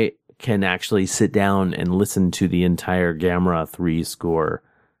I can actually sit down and listen to the entire Gamera 3 score,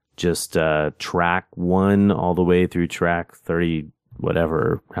 just track 1 all the way through track 30,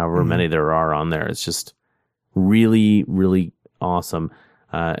 however many there are on there. It's just really, really awesome.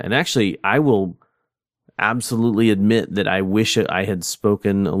 And actually, I will absolutely admit that I wish I had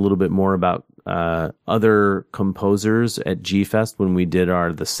spoken a little bit more about other composers at G-Fest when we did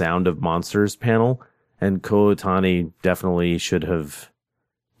The Sound of Monsters panel, and Ko Otani definitely should have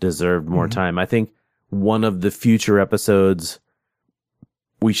deserved more time. I think one of the future episodes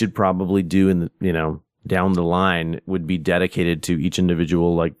we should probably do down the line would be dedicated to each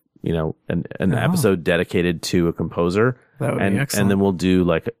individual, an episode dedicated to a composer. That would be excellent. And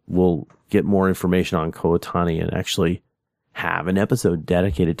then we'll get more information on Ko Otani and actually have an episode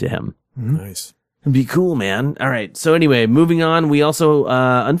dedicated to him. Mm-hmm. Nice. It'd be cool, man. All right. So anyway, moving on. We also,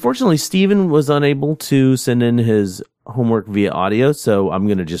 unfortunately, Steven was unable to send in his homework via audio, so I'm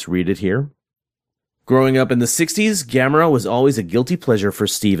going to just read it here. Growing up in the 60s, Gamera was always a guilty pleasure for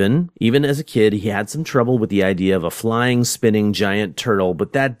Steven. Even as a kid, he had some trouble with the idea of a flying, spinning giant turtle,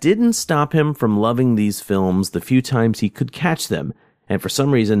 but that didn't stop him from loving these films the few times he could catch them, and for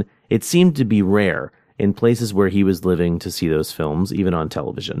some reason, it seemed to be rare in places where he was living to see those films, even on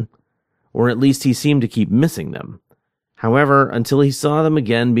television. Or at least he seemed to keep missing them. However, until he saw them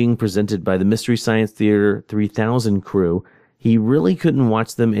again being presented by the Mystery Science Theater 3000 crew, he really couldn't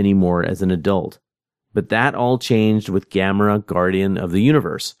watch them anymore as an adult. But that all changed with Gamera, Guardian of the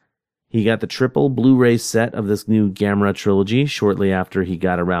Universe. He got the triple Blu-ray set of this new Gamera trilogy shortly after he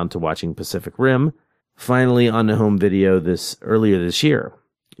got around to watching Pacific Rim, finally on the home video earlier this year.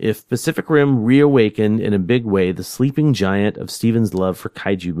 If Pacific Rim reawakened in a big way the sleeping giant of Steven's love for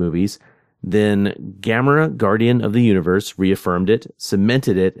kaiju movies, then Gamera, Guardian of the Universe reaffirmed it,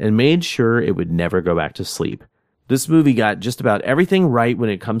 cemented it, and made sure it would never go back to sleep. This movie got just about everything right when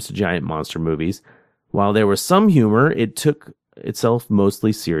it comes to giant monster movies. While there was some humor, it took itself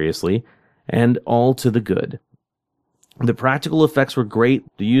mostly seriously, and all to the good. The practical effects were great.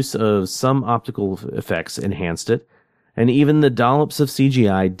 The use of some optical effects enhanced it, and even the dollops of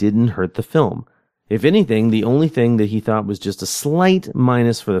CGI didn't hurt the film. If anything, the only thing that he thought was just a slight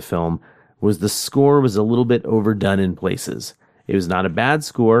minus for the film was the score was a little bit overdone in places. It was not a bad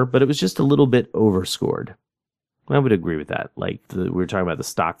score, but it was just a little bit overscored. I would agree with that. Like, we were talking about the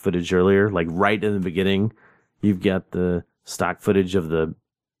stock footage earlier, like right in the beginning, you've got the stock footage of the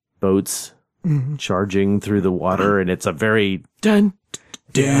boats charging through the water, and it's a very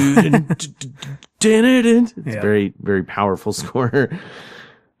very, very powerful score.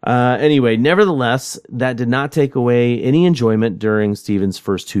 Anyway, nevertheless, that did not take away any enjoyment during Steven's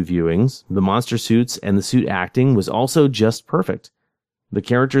first two viewings. The monster suits and the suit acting was also just perfect. The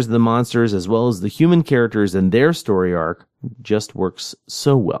characters of the monsters, as well as the human characters and their story arc, just works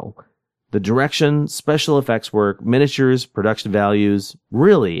so well. The direction, special effects work, miniatures, production values,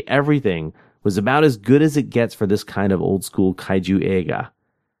 really everything was about as good as it gets for this kind of old-school kaiju eiga.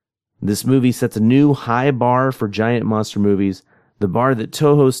 This movie sets a new high bar for giant monster movies, the bar that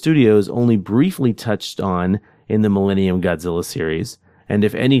Toho Studios only briefly touched on in the Millennium Godzilla series, and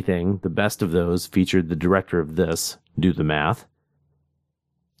if anything, the best of those featured the director of this, do the math.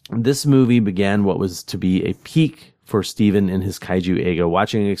 This movie began what was to be a peak for Steven and his kaiju eiga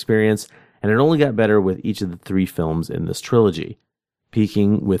watching experience, and it only got better with each of the three films in this trilogy,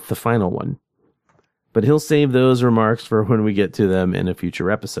 peaking with the final one. But he'll save those remarks for when we get to them in a future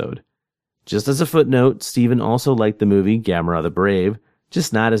episode. Just as a footnote, Steven also liked the movie Gamera the Brave,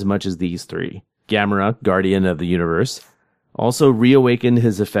 just not as much as these three. Gamera, Guardian of the Universe, also reawakened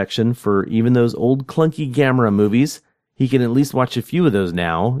his affection for even those old clunky Gamera movies. He can at least watch a few of those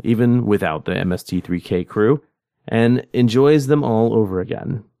now, even without the MST3K crew, and enjoys them all over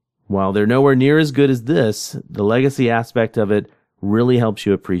again. While they're nowhere near as good as this, the legacy aspect of it really helps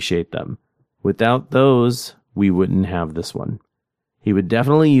you appreciate them. Without those, we wouldn't have this one. He would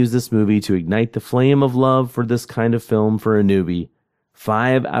definitely use this movie to ignite the flame of love for this kind of film for a newbie.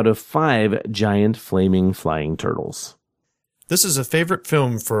 5 out of 5 giant flaming flying turtles. This is a favorite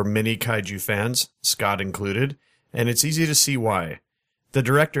film for many kaiju fans, Scott included, and it's easy to see why. The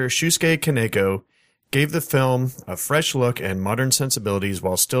director, Shusuke Kaneko, gave the film a fresh look and modern sensibilities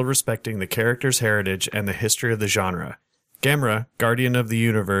while still respecting the character's heritage and the history of the genre. Gamera, Guardian of the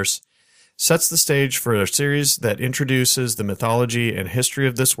Universe, sets the stage for a series that introduces the mythology and history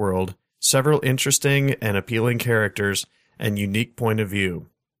of this world, several interesting and appealing characters, and unique point of view.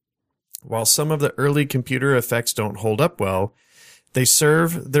 While some of the early computer effects don't hold up well, they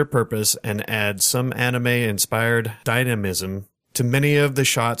serve their purpose and add some anime-inspired dynamism to many of the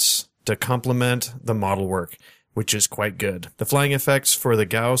shots to complement the model work, which is quite good. The flying effects for the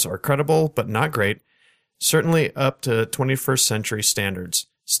Gauss are credible, but not great, certainly up to 21st century standards.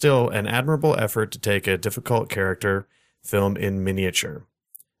 Still, an admirable effort to take a difficult character film in miniature.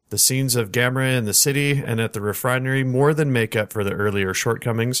 The scenes of Gamera in the city and at the refinery more than make up for the earlier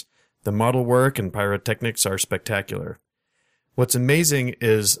shortcomings. The model work and pyrotechnics are spectacular. What's amazing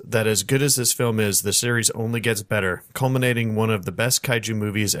is that as good as this film is, the series only gets better, culminating one of the best kaiju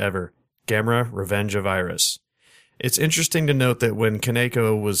movies ever, Gamera Revenge of Iris. It's interesting to note that when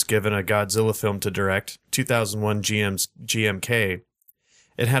Kaneko was given a Godzilla film to direct, 2001 GMK,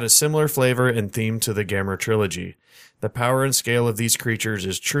 it had a similar flavor and theme to the Gamera trilogy. The power and scale of these creatures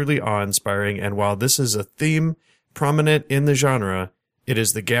is truly awe-inspiring, and while this is a theme prominent in the genre, it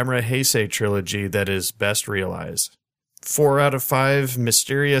is the Gamera Heisei trilogy that is best realized. 4 out of 5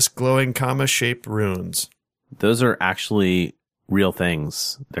 mysterious glowing comma-shaped runes. Those are actually real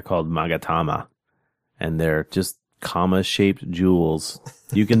things. They're called Magatama, and they're just comma-shaped jewels.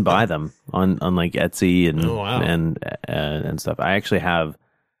 You can buy them on like Etsy and stuff. I actually have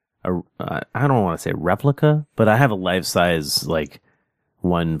I don't want to say replica, but I have a life-size like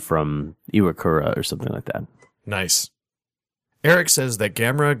one from Iwakura or something like that. Nice. Eric says that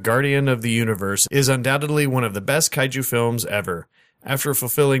Gamera, Guardian of the Universe, is undoubtedly one of the best kaiju films ever. After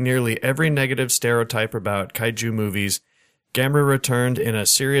fulfilling nearly every negative stereotype about kaiju movies, Gamera returned in a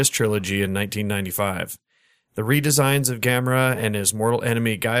serious trilogy in 1995. The redesigns of Gamera and his mortal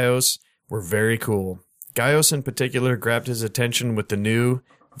enemy Gaios were very cool. Gaios in particular grabbed his attention with the new,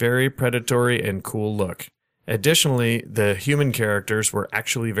 very predatory and cool look. Additionally, the human characters were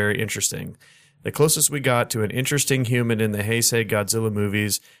actually very interesting. The closest we got to an interesting human in the Heisei Godzilla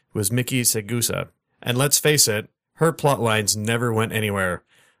movies was Miki Segusa. And let's face it, her plotlines never went anywhere.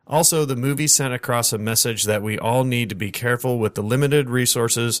 Also, the movie sent across a message that we all need to be careful with the limited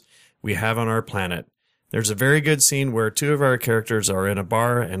resources we have on our planet. There's a very good scene where 2 of our characters are in a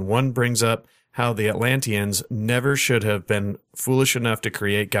bar and one brings up how the Atlanteans never should have been foolish enough to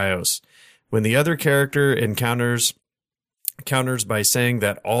create Gaios. When the other character encounters counters by saying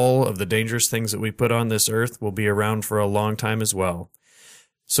that all of the dangerous things that we put on this earth will be around for a long time as well.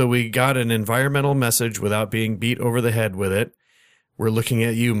 So we got an environmental message without being beat over the head with it. We're looking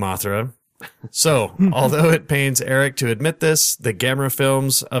at you, Mothra. So, although it pains Eric to admit this, the Gamera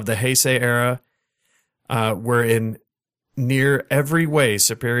films of the Heisei era were in near every way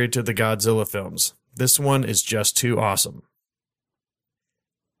superior to the Godzilla films. This one is just too awesome.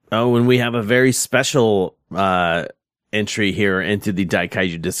 Oh, and we have a very special entry here into the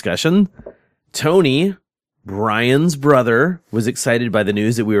Daikaiju discussion. Tony, Brian's brother, was excited by the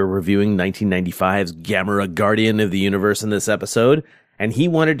news that we were reviewing 1995's Gamera Guardian of the Universe in this episode, and he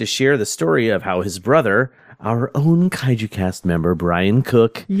wanted to share the story of how his brother, our own Kaiju Cast member, Brian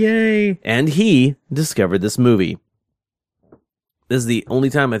Cook, yay, and he discovered this movie. This is the only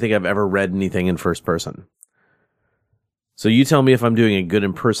time I think I've ever read anything in first person. So you tell me if I'm doing a good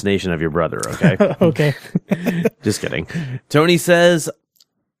impersonation of your brother, okay? Okay. Just kidding. Tony says,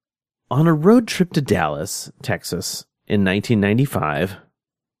 on a road trip to Dallas, Texas, in 1995,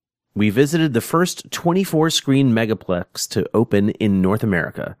 we visited the first 24-screen megaplex to open in North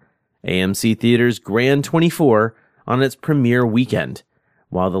America, AMC Theaters Grand 24, on its premiere weekend.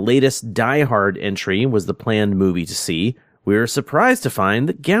 While the latest Die Hard entry was the planned movie to see, we were surprised to find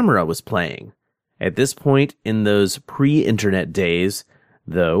that Gamera was playing. At this point in those pre-internet days,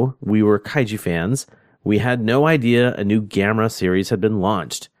 though we were Kaiju fans, we had no idea a new Gamera series had been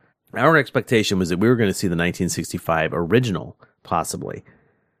launched. Our expectation was that we were going to see the 1965 original, possibly.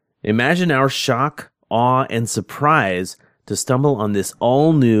 Imagine our shock, awe, and surprise to stumble on this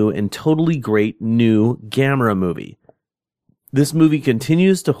all-new and totally great new Gamera movie. This movie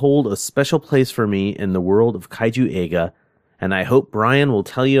continues to hold a special place for me in the world of Kaiju Eiga, and I hope Brian will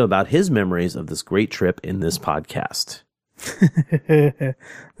tell you about his memories of this great trip in this podcast. That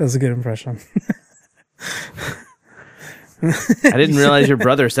was a good impression. I didn't realize your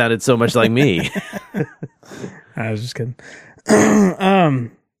brother sounded so much like me. I was just kidding.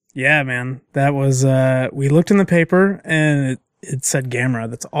 Yeah, man, that was, we looked in the paper and it said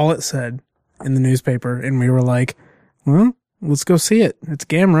Gamera. That's all it said in the newspaper. And we were like, well, let's go see it. It's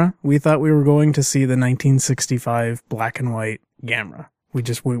Gamera. We thought we were going to see the 1965 black and white Gamera. We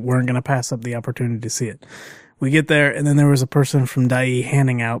weren't going to pass up the opportunity to see it. We get there and then there was a person from Dai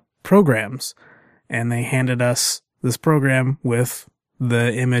handing out programs, and they handed us this program with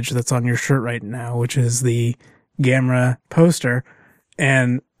the image that's on your shirt right now, which is the Gamera poster.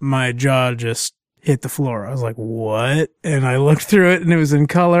 And my jaw just hit the floor. I was like, what? And I looked through it and it was in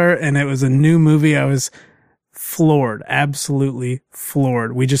color and it was a new movie. I was floored, absolutely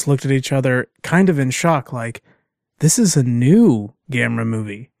floored. We just looked at each other kind of in shock, like, this is a new Gamera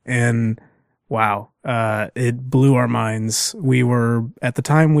movie. And wow, it blew our minds. At the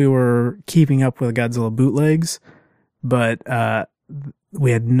time we were keeping up with Godzilla bootlegs, but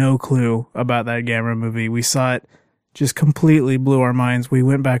we had no clue about that Gamera movie. We saw it, just completely blew our minds. We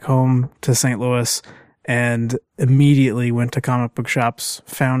went back home to St. Louis and immediately went to comic book shops,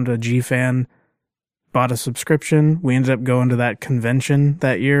 found a G-Fan, bought a subscription. We ended up going to that convention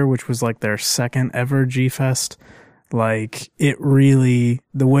that year, which was like their second ever G-Fest. Like, it really,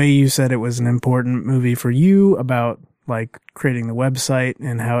 the way you said it was an important movie for you about like creating the website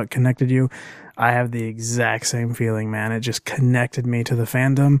and how it connected you, I have the exact same feeling, man. It just connected me to the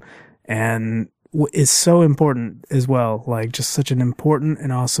fandom, and is so important as well. Like, just such an important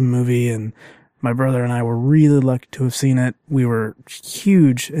and awesome movie. And my brother and I were really lucky to have seen it. We were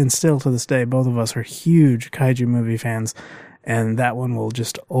huge, and still to this day, both of us are huge Kaiju movie fans. And that one will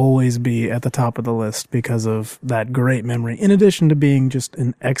just always be at the top of the list because of that great memory. In addition to being just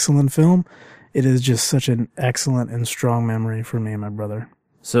an excellent film, it is just such an excellent and strong memory for me and my brother.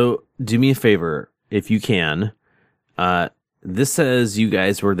 So do me a favor, if you can. This says you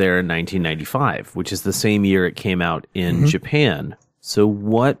guys were there in 1995, which is the same year it came out in Japan. So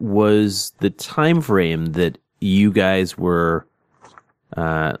what was the time frame that you guys were,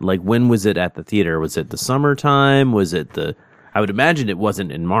 like, when was it at the theater? Was it the summertime? Was it I would imagine it wasn't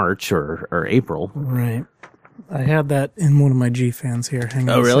in March or April. Right. I had that in one of my G-Fans here. Hang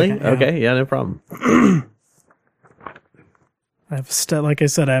on Oh, really? Second. Yeah. Okay. Yeah, no problem. I have like I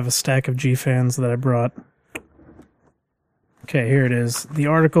said, I have a stack of G-Fans that I brought. Okay, here it is. The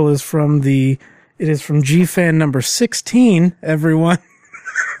article is from G-Fan number 16, everyone.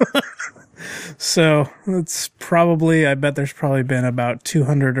 So it's I bet there's probably been about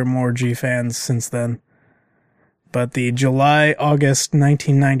 200 or more G-Fans since then. But the July-August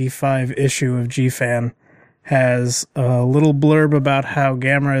 1995 issue of G-Fan has a little blurb about how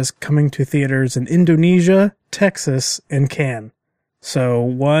Gamera is coming to theaters in Indonesia, Texas, and Cannes. So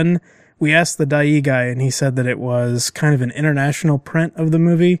we asked the Dai guy, and he said that it was kind of an international print of the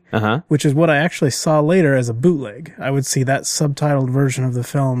movie, which is what I actually saw later as a bootleg. I would see that subtitled version of the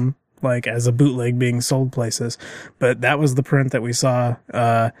film like as a bootleg being sold places, but that was the print that we saw.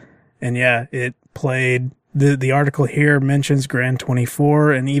 And yeah, it played. The article here mentions Grand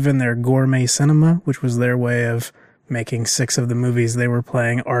 24 and even their Gourmet Cinema, which was their way of making 6 of the movies they were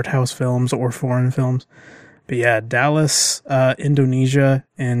playing art house films or foreign films. But yeah, Dallas, Indonesia,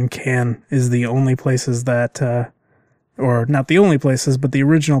 and Cannes is the only places that, or not the only places, but the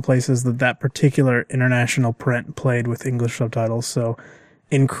original places that particular international print played with English subtitles. So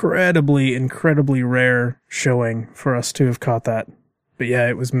incredibly, incredibly rare showing for us to have caught that. But yeah,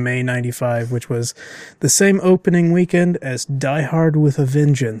 it was May 95, which was the same opening weekend as Die Hard with a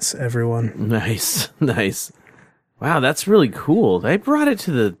Vengeance, everyone. Nice, nice. Wow, that's really cool. They brought it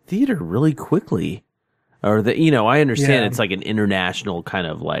to the theater really quickly. Or I understand it's like an international kind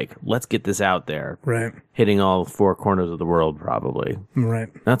of like, let's get this out there. Right. Hitting all 4 corners of the world, probably. Right.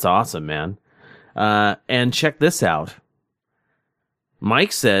 That's awesome, man. And check this out.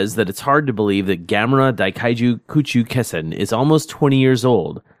 Mike says that it's hard to believe that Gamera Daikaiju Kuchu Kesen is almost 20 years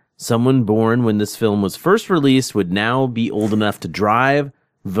old. Someone born when this film was first released would now be old enough to drive,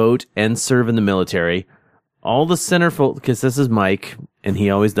 vote, and serve in the military. All the centerfold, because this is Mike, and he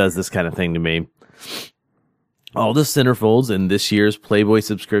always does this kind of thing to me. All the centerfolds in this year's Playboy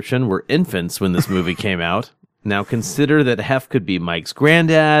subscription were infants when this movie came out. Now consider that Hef could be Mike's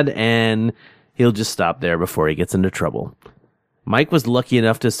granddad, and he'll just stop there before he gets into trouble. Mike was lucky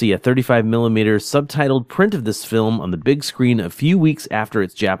enough to see a 35mm subtitled print of this film on the big screen a few weeks after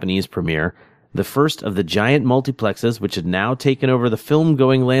its Japanese premiere, the first of the giant multiplexes which had now taken over the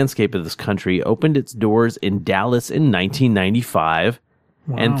film-going landscape of this country opened its doors in Dallas in 1995,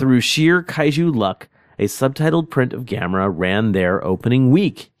 and through sheer kaiju luck, a subtitled print of Gamera ran there opening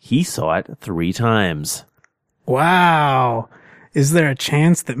week. He saw it 3 times. Wow. Is there a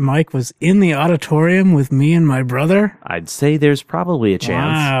chance that Mike was in the auditorium with me and my brother? I'd say there's probably a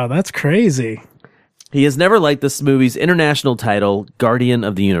chance. Wow, that's crazy. He has never liked this movie's international title, Guardian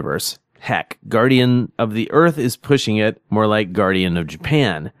of the Universe. Heck, Guardian of the Earth is pushing it, more like Guardian of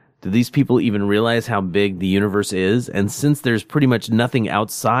Japan. Do these people even realize how big the universe is? And since there's pretty much nothing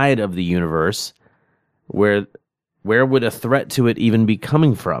outside of the universe, where would a threat to it even be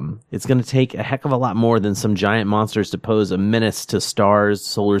coming from? It's going to take a heck of a lot more than some giant monsters to pose a menace to stars,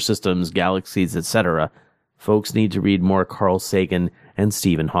 solar systems, galaxies, etc. Folks need to read more Carl Sagan and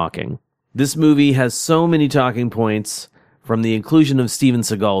Stephen Hawking. This movie has so many talking points, from the inclusion of Steven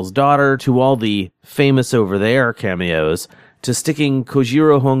Seagal's daughter to all the famous over there cameos, to sticking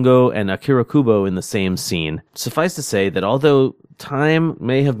Kojiro Hongo and Akira Kubo in the same scene. Suffice to say that although time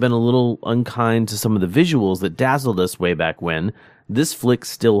may have been a little unkind to some of the visuals that dazzled us way back when, this flick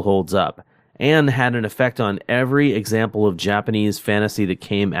still holds up, and had an effect on every example of Japanese fantasy that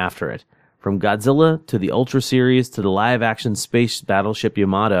came after it. From Godzilla to the Ultra series to the live-action space battleship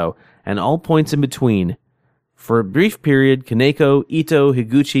Yamato, and all points in between. For a brief period, Kaneko, Ito,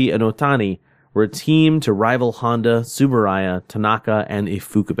 Higuchi, and Otani were a team to rival Honda, Tsuburaya, Tanaka, and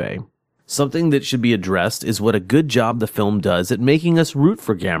Ifukube. Something that should be addressed is what a good job the film does at making us root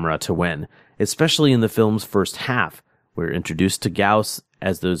for Gamera to win, especially in the film's first half. We're introduced to Gauss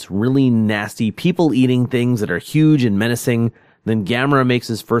as those really nasty people-eating things that are huge and menacing. Then Gamera makes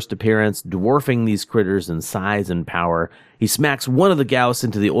his first appearance, dwarfing these critters in size and power. He smacks one of the Gauss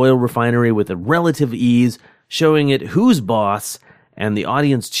into the oil refinery with a relative ease, showing it who's boss, and the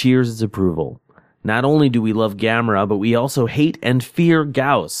audience cheers its approval. Not only do we love Gamera, but we also hate and fear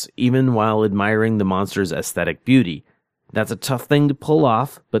Gauss, even while admiring the monster's aesthetic beauty. That's a tough thing to pull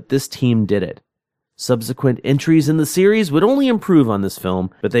off, but this team did it. Subsequent entries in the series would only improve on this film,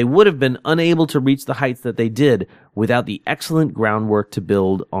 but they would have been unable to reach the heights that they did without the excellent groundwork to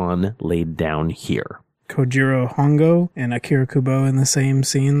build on laid down here. Kojiro Hongo and Akira Kubo in the same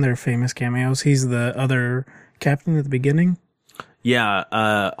scene, their famous cameos. He's the other captain at the beginning. Yeah,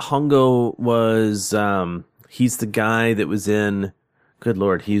 Hongo was, he's the guy that was in, good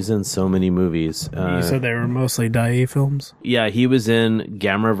lord, he was in so many movies. You said they were mostly Dai films? Yeah, he was in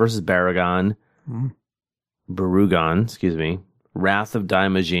Gamera vs. Barugon, Wrath of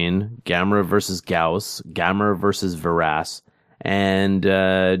Daimajin, Gamera vs. Gauss, Gamera vs. Varas, and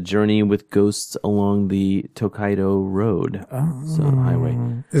Journey with Ghosts Along the Tokaido Road. So highway.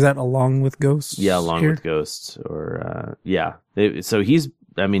 Is that Along with Ghosts? Yeah, Along with Ghosts. Or, yeah. So he's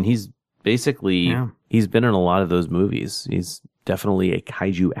basically, he's been in a lot of those movies. He's definitely a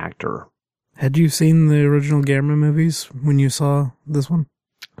kaiju actor. Had you seen the original Gamera movies when you saw this one?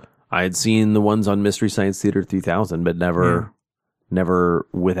 I had seen the ones on Mystery Science Theater 3000, but never never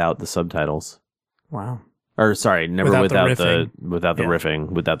without the subtitles. Wow. Or sorry, never without the riffing,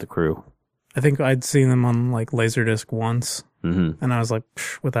 without the crew. I think I'd seen them on like Laserdisc once, and I was like,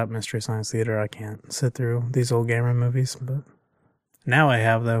 without Mystery Science Theater, I can't sit through these old Gamera movies. But now I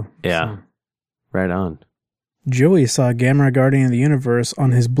have, though. Yeah, so. Right on. Joey saw Gamera Guardian of the Universe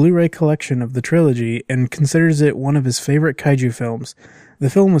on his Blu-ray collection of the trilogy and considers it one of his favorite kaiju films. The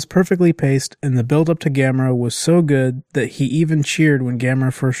film was perfectly paced, and the build-up to Gamera was so good that he even cheered when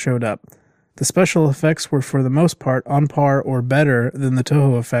Gamera first showed up. The special effects were for the most part on par or better than the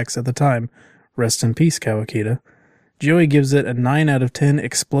Toho effects at the time. Rest in peace, Kawakita. Joey gives it a 9 out of 10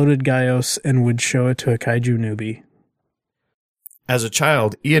 exploded Gaios and would show it to a kaiju newbie. As a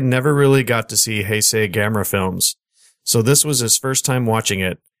child, Ian never really got to see Heisei Gamera films, so this was his first time watching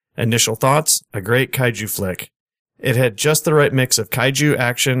it. Initial thoughts? A great kaiju flick. It had just the right mix of kaiju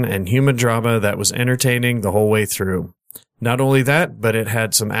action and human drama that was entertaining the whole way through. Not only that, but it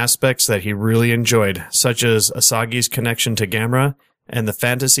had some aspects that he really enjoyed, such as Asagi's connection to Gamera and the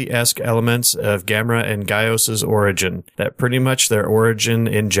fantasy-esque elements of Gamera and Gaios' origin, that pretty much their origin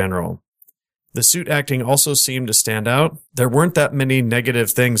in general. The suit acting also seemed to stand out. There weren't that many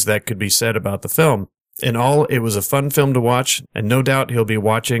negative things that could be said about the film. In all, it was a fun film to watch, and no doubt he'll be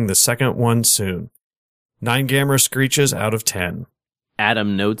watching the second one soon. 9 Gamera screeches out of 10.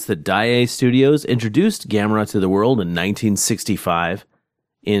 Adam notes that Daiei Studios introduced Gamera to the world in 1965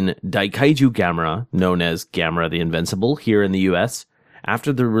 in Daikaiju Gamera, known as Gamera the Invincible, here in the US.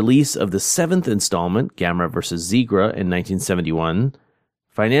 After the release of the 7th installment, Gamera vs. Zigra, in 1971,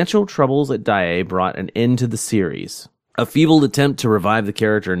 financial troubles at Daiei brought an end to the series. A feebled attempt to revive the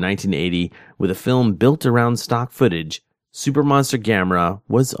character in 1980 with a film built around stock footage, Super Monster Gamera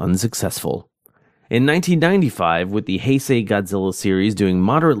was unsuccessful. In 1995, with the Heisei Godzilla series doing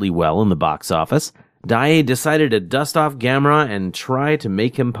moderately well in the box office, Daiei decided to dust off Gamera and try to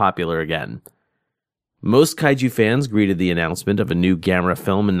make him popular again. Most kaiju fans greeted the announcement of a new Gamera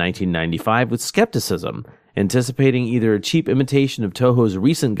film in 1995 with skepticism, anticipating either a cheap imitation of Toho's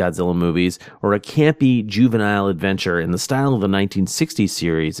recent Godzilla movies or a campy, juvenile adventure in the style of the 1960s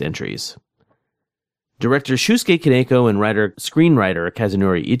series entries. Director Shusuke Kaneko and screenwriter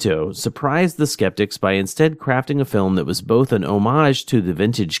Kazunori Ito surprised the skeptics by instead crafting a film that was both an homage to the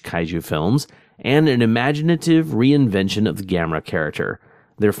vintage kaiju films and an imaginative reinvention of the Gamera character.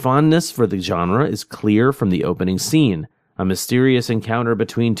 Their fondness for the genre is clear from the opening scene, a mysterious encounter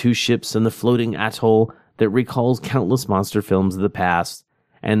between two ships in the floating atoll that recalls countless monster films of the past,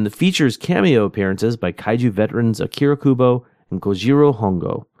 and features cameo appearances by kaiju veterans Akira Kubo and Kojiro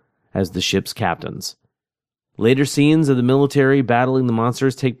Hongo as the ship's captains. Later scenes of the military battling the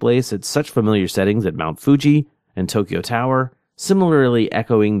monsters take place at such familiar settings at Mount Fuji and Tokyo Tower, similarly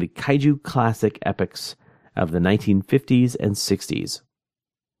echoing the kaiju classic epics of the 1950s and 60s.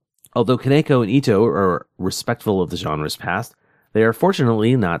 Although Kaneko and Ito are respectful of the genre's past, they are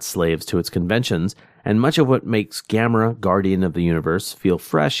fortunately not slaves to its conventions, and much of what makes Gamera Guardian of the Universe feel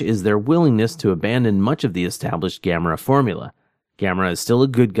fresh is their willingness to abandon much of the established Gamera formula. Gamera is still a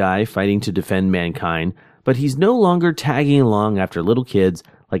good guy fighting to defend mankind, but he's no longer tagging along after little kids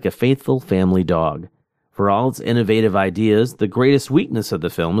like a faithful family dog. For all its innovative ideas, the greatest weakness of the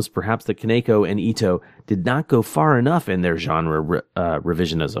film is perhaps that Kaneko and Ito did not go far enough in their genre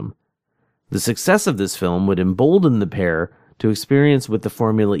revisionism. The success of this film would embolden the pair to experience with the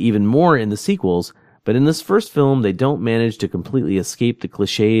formula even more in the sequels, but in this first film they don't manage to completely escape the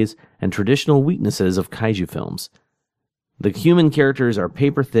cliches and traditional weaknesses of kaiju films. The human characters are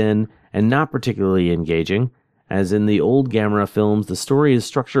paper-thin and not particularly engaging. As in the old Gamera films, the story is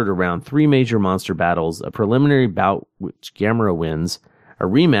structured around 3 major monster battles, a preliminary bout which Gamera wins, a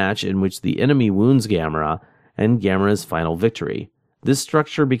rematch in which the enemy wounds Gamera, and Gamera's final victory. This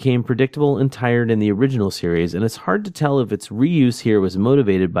structure became predictable and tired in the original series, and it's hard to tell if its reuse here was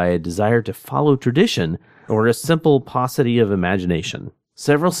motivated by a desire to follow tradition or a simple paucity of imagination.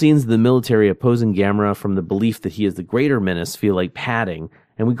 Several scenes of the military opposing Gamera from the belief that he is the greater menace feel like padding,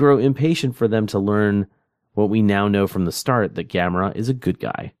 and we grow impatient for them to learn what we now know from the start, that Gamera is a good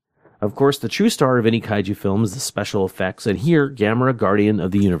guy. Of course, the true star of any kaiju film is the special effects, and here, Gamera Guardian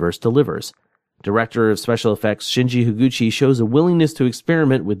of the Universe delivers. Director of special effects Shinji Higuchi shows a willingness to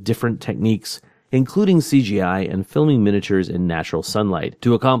experiment with different techniques, including CGI and filming miniatures in natural sunlight,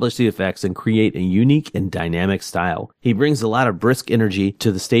 to accomplish the effects and create a unique and dynamic style. He brings a lot of brisk energy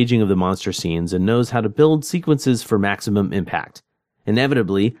to the staging of the monster scenes and knows how to build sequences for maximum impact.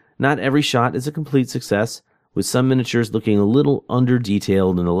 Inevitably, not every shot is a complete success, with some miniatures looking a little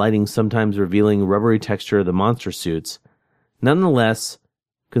under-detailed and the lighting sometimes revealing rubbery texture of the monster suits. Nonetheless,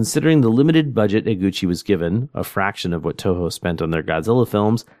 Considering the limited budget Eguchi was given, a fraction of what Toho spent on their Godzilla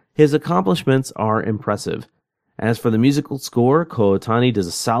films, his accomplishments are impressive. As for the musical score, Koh Otani does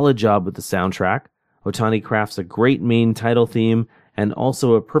a solid job with the soundtrack. Otani crafts a great main title theme and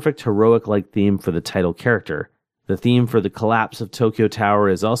also a perfect heroic-like theme for the title character. The theme for the collapse of Tokyo Tower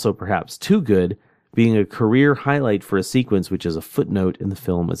is also perhaps too good, being a career highlight for a sequence which is a footnote in the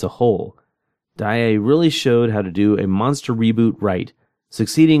film as a whole. Daiei really showed how to do a monster reboot right,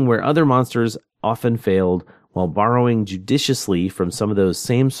 succeeding where other monsters often failed, while borrowing judiciously from some of those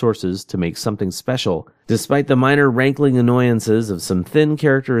same sources to make something special, despite the minor rankling annoyances of some thin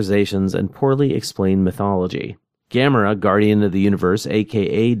characterizations and poorly explained mythology. Gamera, Guardian of the Universe,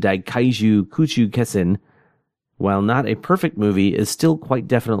 aka Daikaiju Kuchu Kessen, while not a perfect movie, is still quite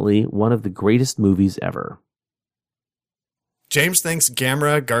definitely one of the greatest movies ever. James thinks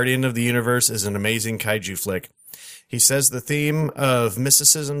Gamera, Guardian of the Universe is an amazing kaiju flick. He says the theme of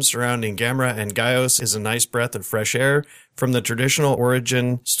mysticism surrounding Gamera and Gaios is a nice breath of fresh air from the traditional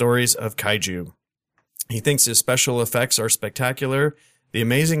origin stories of kaiju. He thinks his special effects are spectacular. The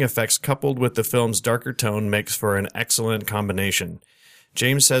amazing effects coupled with the film's darker tone makes for an excellent combination.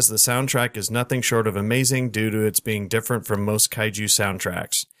 James says the soundtrack is nothing short of amazing due to its being different from most kaiju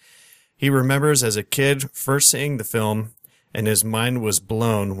soundtracks. He remembers as a kid first seeing the film, and his mind was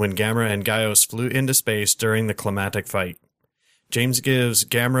blown when Gamera and Gaios flew into space during the climactic fight. James gives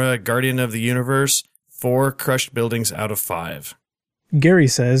Gamera, Guardian of the Universe, 4 crushed buildings out of 5. Gary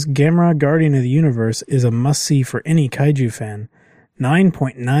says Gamera, Guardian of the Universe is a must-see for any kaiju fan.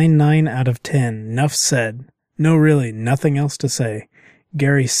 9.99 out of 10. Nuff said. No, really, nothing else to say.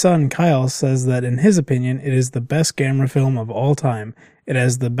 Gary's son, Kyle, says that in his opinion, it is the best Gamera film of all time. It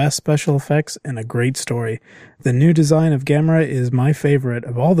has the best special effects and a great story. The new design of Gamera is my favorite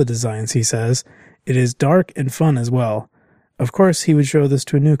of all the designs, he says. It is dark and fun as well. Of course, he would show this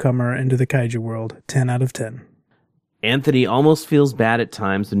to a newcomer into the kaiju world. 10 out of 10. Anthony almost feels bad at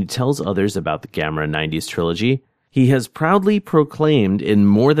times when he tells others about the Gamera 90s trilogy. He has proudly proclaimed in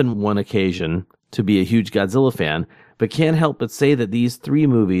more than one occasion to be a huge Godzilla fan, but can't help but say that these 3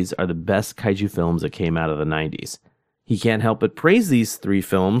 movies are the best kaiju films that came out of the 90s. He can't help but praise these 3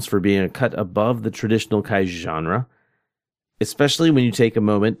 films for being a cut above the traditional kaiju genre, especially when you take a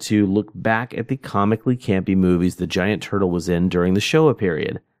moment to look back at the comically campy movies the Giant Turtle was in during the Showa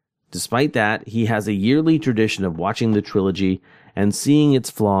period. Despite that, he has a yearly tradition of watching the trilogy and seeing its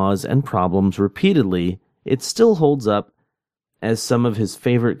flaws and problems repeatedly. It still holds up as some of his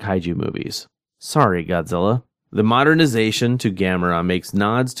favorite kaiju movies. Sorry, Godzilla. The modernization to Gamera makes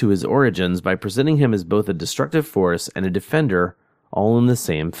nods to his origins by presenting him as both a destructive force and a defender, all in the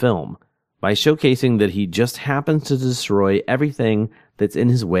same film, by showcasing that he just happens to destroy everything that's in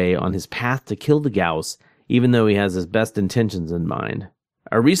his way on his path to kill the Gauss, even though he has his best intentions in mind.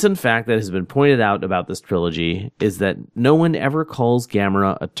 A recent fact that has been pointed out about this trilogy is that no one ever calls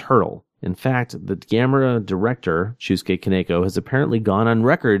Gamera a turtle. In fact, the Gamera director, Shusuke Kaneko, has apparently gone on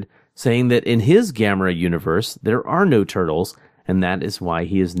record saying that in his Gamera universe, there are no turtles, and that is why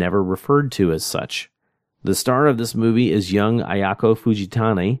he is never referred to as such. The star of this movie is young Ayako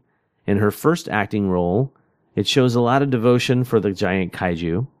Fujitani. In her first acting role, it shows a lot of devotion for the giant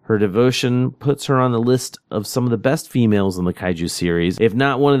kaiju. Her devotion puts her on the list of some of the best females in the kaiju series, if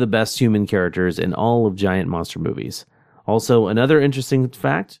not one of the best human characters in all of giant monster movies. Also, another interesting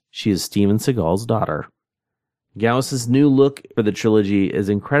fact, she is Steven Seagal's daughter. Gauss's new look for the trilogy is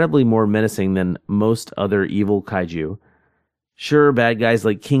incredibly more menacing than most other evil kaiju. Sure, bad guys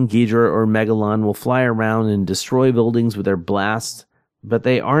like King Ghidorah or Megalon will fly around and destroy buildings with their blasts, but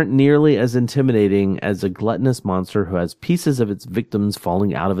they aren't nearly as intimidating as a gluttonous monster who has pieces of its victims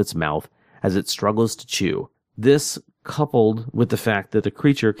falling out of its mouth as it struggles to chew. This, coupled with the fact that the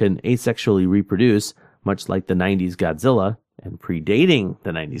creature can asexually reproduce, much like the 90s Godzilla, and predating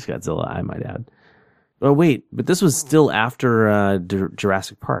the 90s Godzilla, I might add. Oh, wait, but this was still after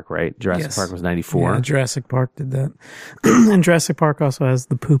Jurassic Park, right? Jurassic Park was 94. Yeah, Jurassic Park did that. And Jurassic Park also has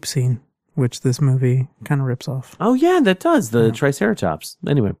the poop scene, which this movie kind of rips off. Oh, yeah, that does. The Triceratops.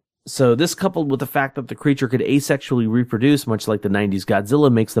 Anyway, so this coupled with the fact that the creature could asexually reproduce, much like the 90s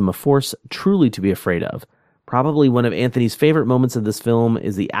Godzilla, makes them a force truly to be afraid of. Probably one of Anthony's favorite moments of this film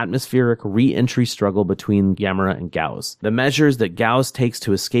is the atmospheric re-entry struggle between Gamera and Gauss. The measures that Gauss takes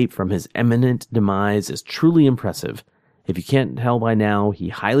to escape from his imminent demise is truly impressive. If you can't tell by now, he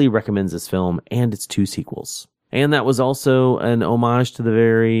highly recommends this film and its 2 sequels. And that was also an homage to the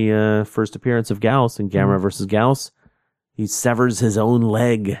very first appearance of Gauss in Gamera vs. Gauss. He severs his own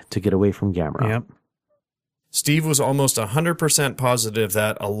leg to get away from Gamera. Yep. Steve was almost 100% positive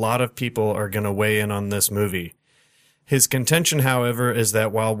that a lot of people are going to weigh in on this movie. His contention, however, is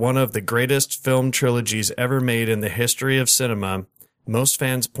that while one of the greatest film trilogies ever made in the history of cinema, most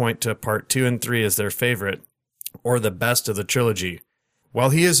fans point to Part 2 and 3 as their favorite, or the best of the trilogy. While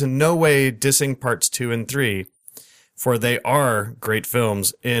he is in no way dissing Parts 2 and 3, for they are great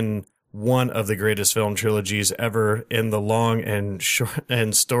films in one of the greatest film trilogies ever in the long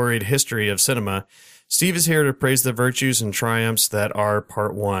and storied history of cinema, Steve is here to praise the virtues and triumphs that are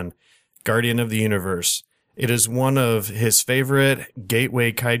Part 1, Guardian of the Universe. It is one of his favorite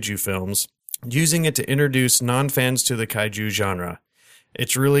gateway kaiju films, using it to introduce non-fans to the kaiju genre.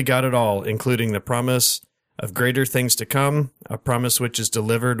 It's really got it all, including the promise of greater things to come, a promise which is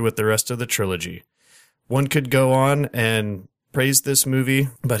delivered with the rest of the trilogy. One could go on and praise this movie,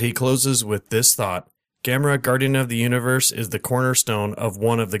 but he closes with this thought. Gamera, Guardian of the Universe is the cornerstone of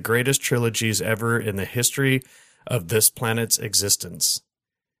one of the greatest trilogies ever in the history of this planet's existence.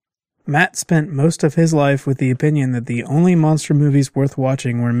 Matt spent most of his life with the opinion that the only monster movies worth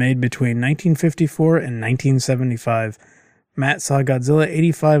watching were made between 1954 and 1975. Matt saw Godzilla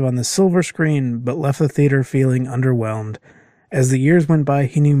 85 on the silver screen, but left the theater feeling underwhelmed. As the years went by,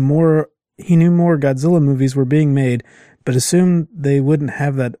 he knew more Godzilla movies were being made, but assumed they wouldn't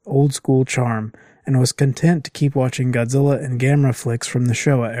have that old school charm, and was content to keep watching Godzilla and Gamera flicks from the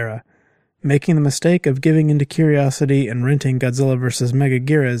Showa era. Making the mistake of giving into curiosity and renting Godzilla vs.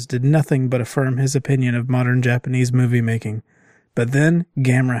 Megaguirus did nothing but affirm his opinion of modern Japanese movie making. But then,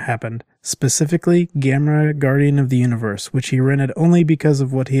 Gamera happened. Specifically, Gamera Guardian of the Universe, which he rented only because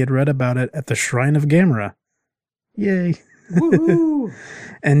of what he had read about it at the Shrine of Gamera. Yay! Woohoo!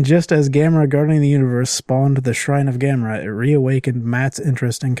 And just as Gamera Guardian of the Universe spawned the Shrine of Gamera, it reawakened Matt's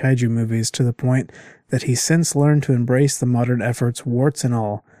interest in kaiju movies to the point that he's since learned to embrace the modern efforts, warts and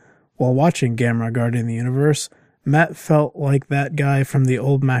all. While watching Gamera Guardian of the Universe, Matt felt like that guy from the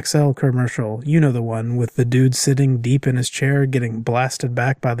old Maxell commercial, you know the one, with the dude sitting deep in his chair getting blasted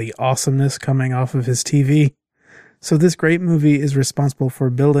back by the awesomeness coming off of his TV. So this great movie is responsible for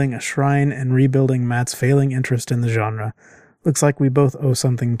building a shrine and rebuilding Matt's failing interest in the genre. Looks like we both owe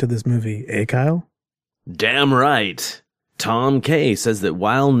something to this movie, eh, Kyle? Damn right. Tom K. says that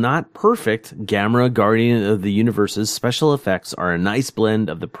while not perfect, Gamera Guardian of the Universe's special effects are a nice blend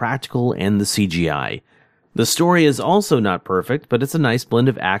of the practical and the CGI. The story is also not perfect, but it's a nice blend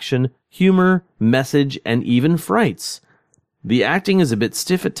of action, humor, message, and even frights. The acting is a bit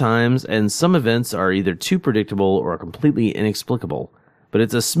stiff at times, and some events are either too predictable or completely inexplicable. But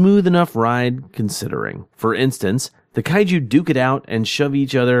it's a smooth enough ride considering. For instance, the kaiju duke it out and shove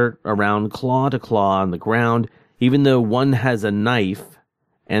each other around claw to claw on the ground, even though one has a knife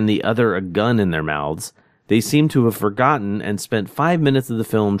and the other a gun in their mouths. They seem to have forgotten and spent 5 minutes of the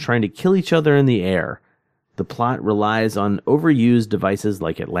film trying to kill each other in the air. The plot relies on overused devices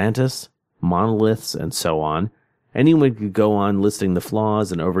like Atlantis, monoliths, and so on. Anyone could go on listing the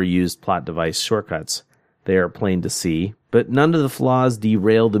flaws and overused plot device shortcuts. They are plain to see, but none of the flaws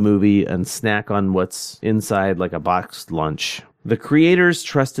derail the movie and snack on what's inside like a boxed lunch. The creators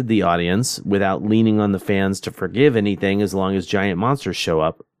trusted the audience without leaning on the fans to forgive anything as long as giant monsters show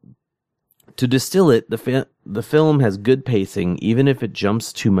up. To distill it, the film has good pacing, even if it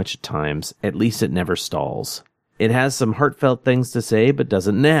jumps too much at times. At least it never stalls. It has some heartfelt things to say, but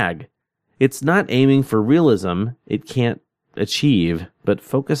doesn't nag. It's not aiming for realism it can't achieve, but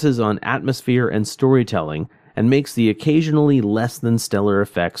focuses on atmosphere and storytelling, and makes the occasionally less than stellar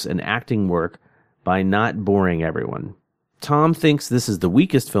effects and acting work by not boring everyone. Tom thinks this is the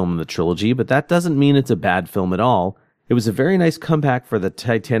weakest film in the trilogy, but that doesn't mean it's a bad film at all. It was a very nice comeback for the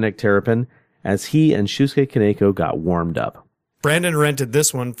Titanic Terrapin, as he and Shusuke Kaneko got warmed up. Brandon rented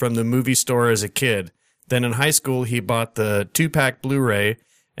this one from the movie store as a kid. Then in high school, he bought the 2-pack Blu-ray,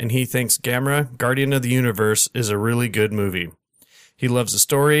 and he thinks Gamera, Guardian of the Universe, is a really good movie. He loves the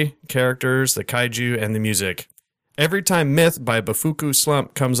story, characters, the kaiju, and the music. Every time Myth by Bafuku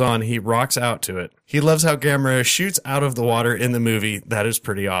Slump comes on, he rocks out to it. He loves how Gamera shoots out of the water in the movie. That is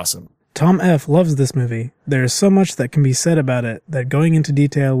pretty awesome. Tom F. loves this movie. There is so much that can be said about it that going into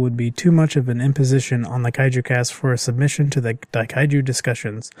detail would be too much of an imposition on the Kaiju Cast for a submission to the Daikaiju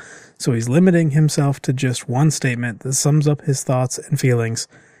discussions, so he's limiting himself to just one statement that sums up his thoughts and feelings.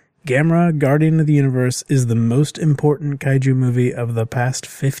 Gamera, Guardian of the Universe, is the most important kaiju movie of the past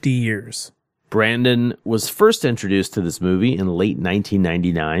 50 years. Brandon was first introduced to this movie in late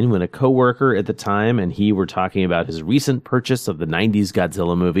 1999 when a coworker at the time and he were talking about his recent purchase of the 90s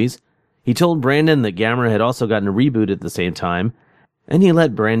Godzilla movies. He told Brandon that Gamera had also gotten a reboot at the same time, and he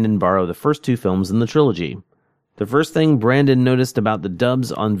let Brandon borrow the first two films in the trilogy. The first thing Brandon noticed about the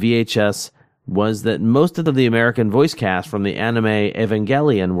dubs on VHS was that most of the American voice cast from the anime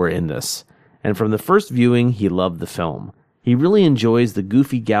Evangelion were in this, and from the first viewing, he loved the film. He really enjoys the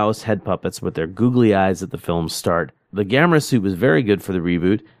goofy Gauss head puppets with their googly eyes at the film's start. The Gamera suit was very good for the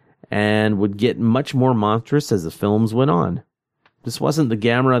reboot, and would get much more monstrous as the films went on. This wasn't the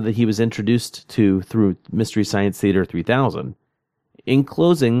Gamera that he was introduced to through Mystery Science Theater 3000. In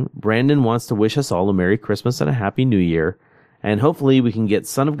closing, Brandon wants to wish us all a Merry Christmas and a Happy New Year, and hopefully we can get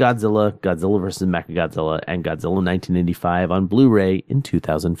Son of Godzilla, Godzilla vs. Mechagodzilla, and Godzilla 1985 on Blu-ray in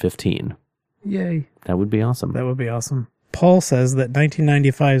 2015. Yay. That would be awesome. That would be awesome. Paul says that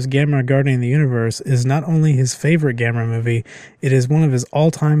 1995's Gamera Guardian of the Universe is not only his favorite Gamera movie, it is one of his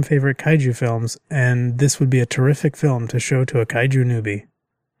all-time favorite kaiju films, and this would be a terrific film to show to a kaiju newbie.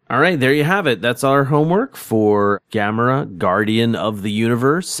 All right, there you have it. That's our homework for Gamera Guardian of the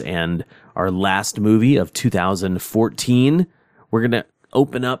Universe and our last movie of 2014. We're going to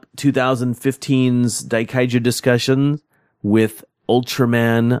open up 2015's Daikaiju discussion with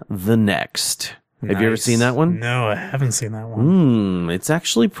Ultraman The Next. Have you ever seen that one? No, I haven't seen that one. It's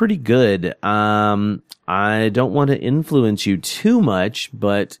actually pretty good. I don't want to influence you too much,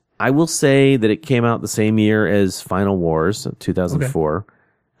 but I will say that it came out the same year as Final Wars, 2004.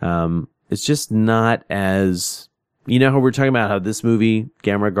 Okay. It's just not as... You know how we're talking about how this movie,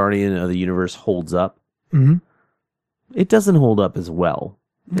 Gamera Guardian of the Universe, holds up? Mm-hmm. It doesn't hold up as well.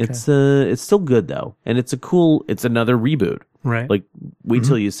 Okay. It's still good, though. And it's another reboot. Right. Like, wait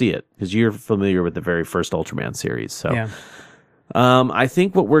till you see it, because you're familiar with the very first Ultraman series. So, yeah. I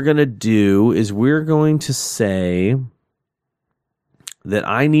think what we're going to do is we're going to say that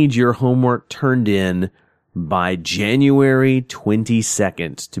I need your homework turned in by January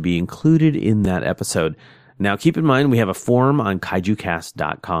 22nd to be included in that episode. Now, keep in mind, we have a form on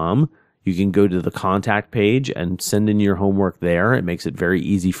kaijucast.com. You can go to the contact page and send in your homework there. It makes it very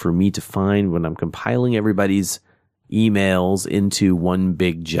easy for me to find when I'm compiling everybody's emails into one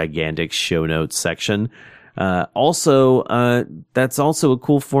big gigantic show notes section. Also, that's also a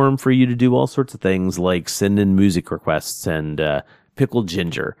cool forum for you to do all sorts of things like send in music requests and Pickle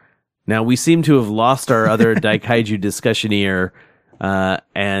Ginger. Now, we seem to have lost our other Daikaiju discussioneer,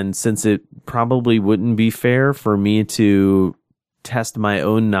 and since it probably wouldn't be fair for me to test my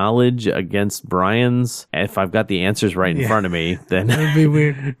own knowledge against Brian's, if I've got the answers right in front of me, then that'd be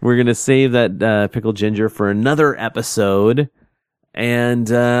weird. We're going to save that Pickle Ginger for another episode.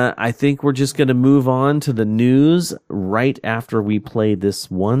 And I think we're just going to move on to the news right after we play this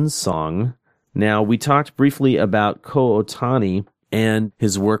one song. Now, we talked briefly about Ko Otani and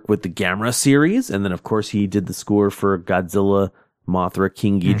his work with the Gamera series. And then, of course, he did the score for Godzilla, Mothra,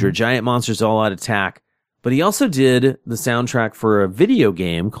 King Ghidorah, Giant Monsters All Out Attack. But he also did the soundtrack for a video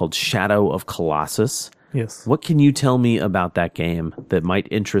game called Shadow of Colossus. Yes. What can you tell me about that game that might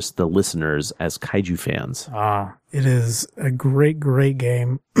interest the listeners as kaiju fans? It is a great, great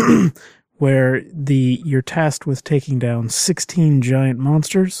game where you're tasked with taking down 16 giant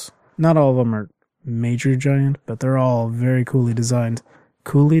monsters. Not all of them are major giant, but they're all very coolly designed.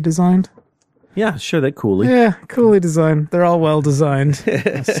 Coolly designed? Yeah, sure, they're coolly. Yeah, coolly designed. They're all well designed.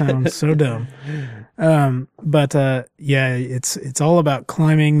 That sounds so dumb. It's all about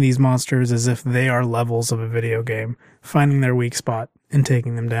climbing these monsters as if they are levels of a video game, finding their weak spot and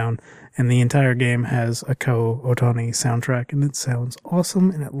taking them down. And the entire game has a Ko Otani soundtrack, and it sounds awesome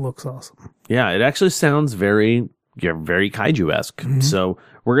and it looks awesome. Yeah, it actually sounds very kaiju-esque. Mm-hmm. So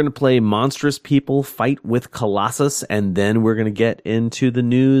we're going to play Monstrous People Fight with Colossus, and then we're going to get into the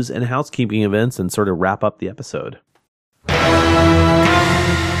news and housekeeping events and sort of wrap up the episode.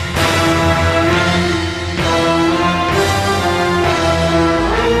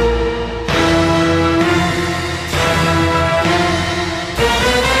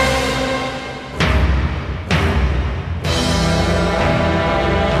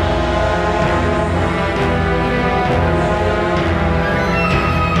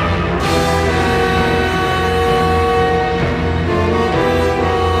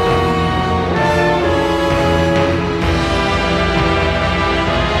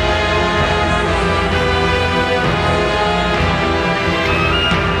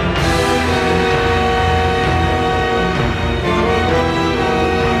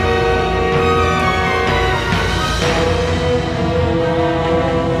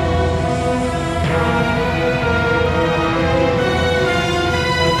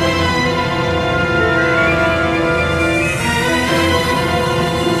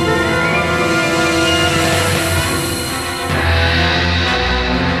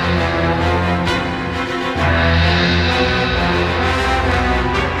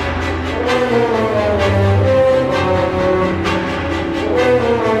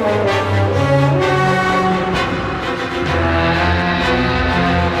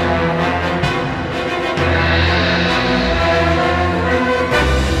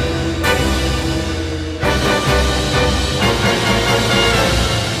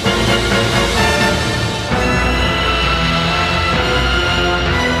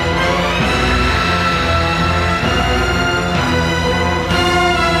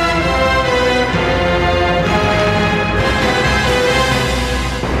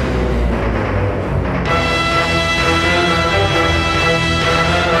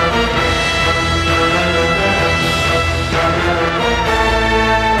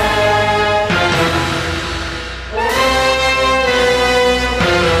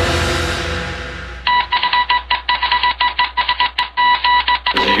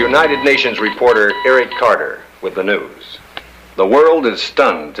 United Nations reporter Eric Carter with the news. The world is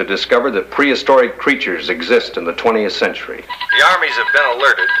stunned to discover that prehistoric creatures exist in the 20th century. The armies have been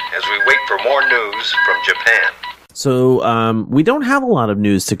alerted as we wait for more news from Japan. So we don't have a lot of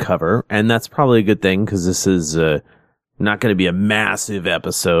news to cover, and that's probably a good thing because this is not going to be a massive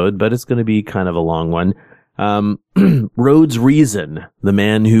episode, but it's going to be kind of a long one. Rhodes Reason, the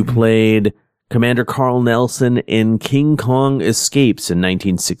man who played Commander Carl Nelson in King Kong Escapes in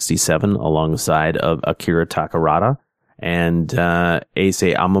 1967 alongside of Akira Takarada. And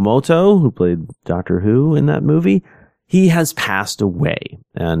Eisei Yamamoto, who played Doctor Who in that movie, he has passed away.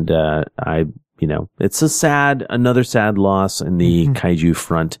 And it's another sad loss in the kaiju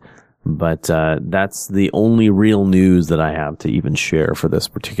front. But that's the only real news that I have to even share for this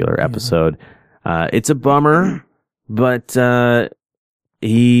particular episode. It's a bummer, but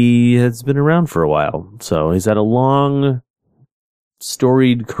he has been around for a while. So he's had a long,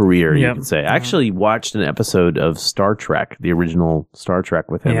 storied career, you could say. I actually watched an episode of Star Trek, the original Star Trek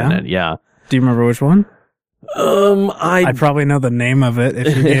with him in it. Yeah. Do you remember which one? I probably know the name of it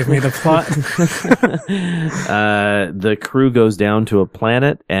if you gave me the plot. The crew goes down to a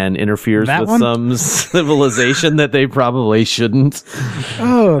planet and interferes with some civilization that they probably shouldn't.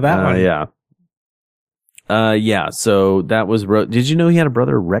 Oh, that one. Yeah. So that was... Did you know he had a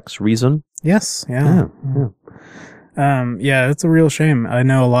brother, Rex Reason? Yes, yeah. It's a real shame. I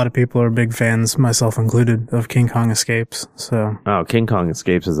know a lot of people are big fans, myself included, of King Kong Escapes. So, King Kong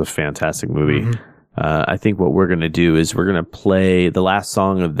Escapes is a fantastic movie. I think what we're going to do is we're going to play the last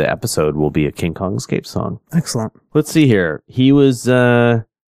song of the episode will be a King Kong Escapes song. Excellent. Let's see here. He was, the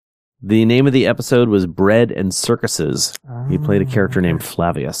name of the episode was Bread and Circuses. He played a character named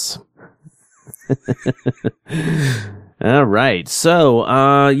Flavius. All right. So,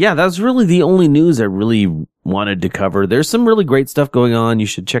 that's really the only news I really wanted to cover. There's some really great stuff going on. You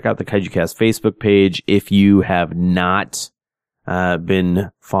should check out the KaijuCast Facebook page if you have not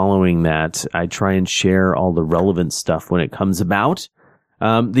been following that. I try and share all the relevant stuff when it comes about.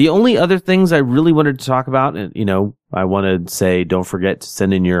 The only other things I really wanted to talk about, and I want to say don't forget to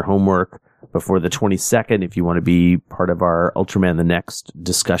send in your homework before the 22nd if you want to be part of our Ultraman the Next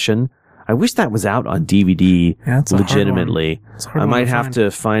discussion. I wish that was out on DVD legitimately. I might have to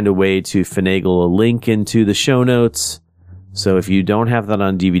find a way to finagle a link into the show notes. So if you don't have that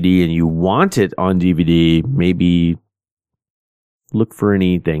on DVD and you want it on DVD, maybe look for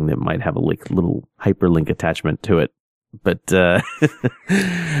anything that might have a little hyperlink attachment to it. But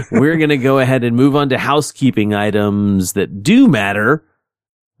we're going to go ahead and move on to housekeeping items that do matter.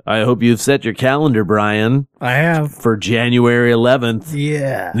 I hope you've set your calendar, Brian. I have. For January 11th.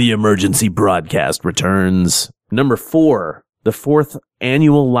 Yeah. The emergency broadcast returns. Number 4, the 4th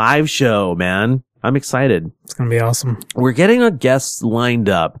annual live show, man. I'm excited. It's going to be awesome. We're getting our guests lined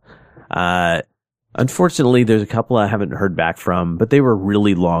up. Unfortunately, there's a couple I haven't heard back from, but they were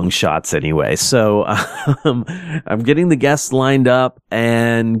really long shots anyway. So I'm getting the guests lined up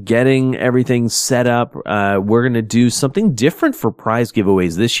and getting everything set up. We're going to do something different for prize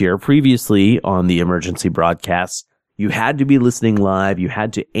giveaways this year. Previously on the emergency broadcasts, you had to be listening live. You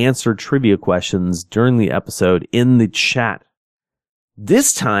had to answer trivia questions during the episode in the chat.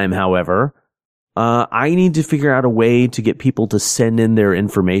 This time, however, I need to figure out a way to get people to send in their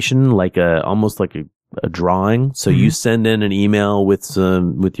information, almost like a drawing. So you send in an email with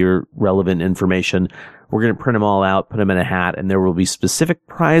your relevant information. We're going to print them all out, put them in a hat, and there will be specific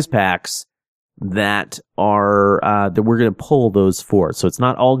prize packs that we're going to pull those for. So it's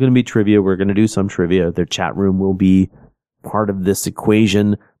not all going to be trivia. We're going to do some trivia. Their chat room will be part of this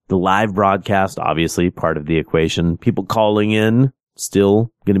equation. The live broadcast, obviously, part of the equation. People calling in,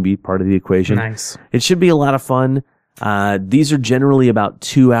 still going to be part of the equation. Nice. It should be a lot of fun. These are generally about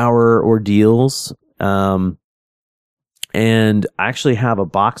 2-hour ordeals. And I actually have a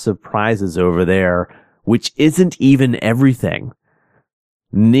box of prizes over there, which isn't even everything.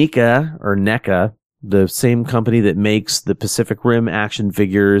 NECA, the same company that makes the Pacific Rim action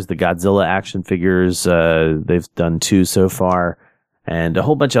figures, the Godzilla action figures, they've done 2 so far, and a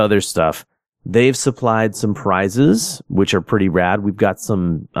whole bunch of other stuff. They've supplied some prizes, which are pretty rad. We've got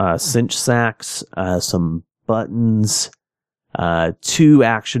some cinch sacks, some buttons, 2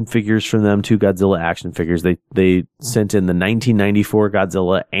 action figures from them, 2 Godzilla action figures. They sent in the 1994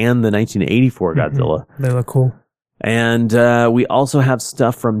 Godzilla and the 1984 Godzilla. They look cool. And we also have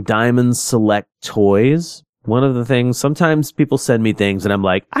stuff from Diamond Select Toys. One of the things, sometimes people send me things and I'm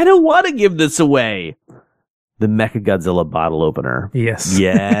like, I don't want to give this away. The Mechagodzilla bottle opener. Yes.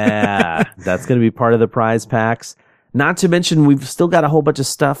 Yeah. That's going to be part of the prize packs. Not to mention, we've still got a whole bunch of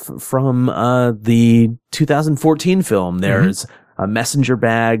stuff from the 2014 film. There's a messenger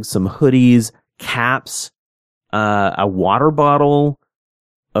bag, some hoodies, caps, a water bottle,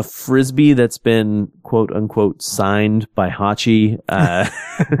 a Frisbee that's been quote unquote signed by Hachi.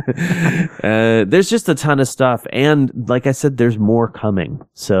 There's just a ton of stuff. And like I said, there's more coming.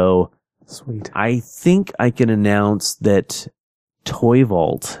 So sweet. I think I can announce that Toy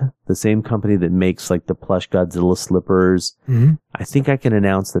Vault, the same company that makes like the plush Godzilla slippers, I think I can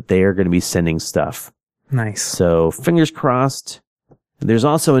announce that they are going to be sending stuff. Nice. So fingers crossed. There's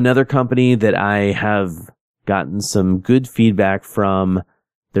also another company that I have gotten some good feedback from.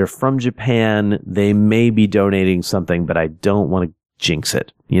 They're from Japan. They may be donating something, but I don't want to jinx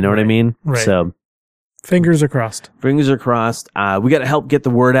it. You know what I mean? Right. So fingers are crossed. Fingers are crossed. We got to help get the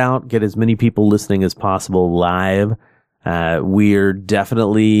word out, get as many people listening as possible live. We're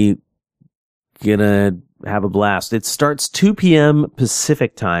definitely gonna have a blast. It starts 2 p.m.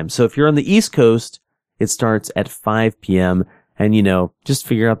 Pacific time. So if you're on the East Coast, it starts at 5 p.m. And, just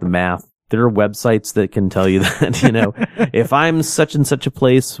figure out the math. There are websites that can tell you that, if I'm such and such a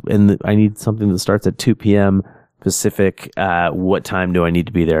place and I need something that starts at 2 p.m. Pacific, what time do I need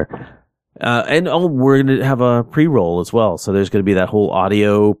to be there? And we're going to have a pre-roll as well. So there's going to be that whole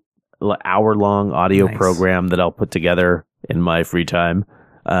hour-long audio program that I'll put together in my free time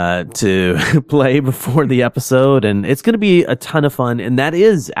to play before the episode. And it's going to be a ton of fun. And that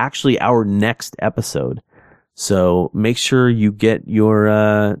is actually our next episode. So make sure you get your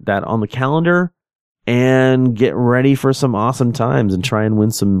that on the calendar and get ready for some awesome times and try and win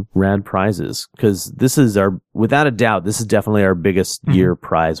some rad prizes. Because this is without a doubt, this is definitely our biggest year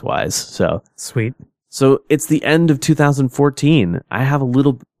prize-wise. So sweet. So it's the end of 2014. I have a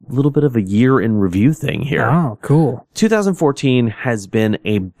little bit of a year in review thing here. Oh, cool. 2014 has been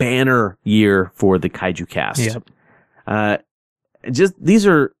a banner year for the Kaiju Cast. Yep. These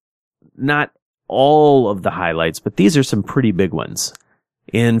are not all of the highlights, but these are some pretty big ones.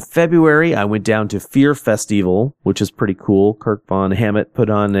 In February, I went down to Fear Festival, which is pretty cool. Kirk Von Hammett put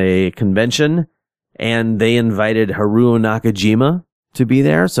on a convention, and they invited Haruo Nakajima to be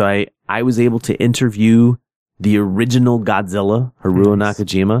there. So I was able to interview the original Godzilla, Haruo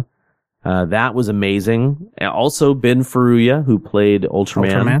Nakajima. That was amazing. Also, Ben Furuya, who played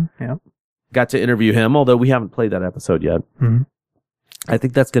Ultraman. Yeah. Got to interview him, although we haven't played that episode yet. Mm-hmm. I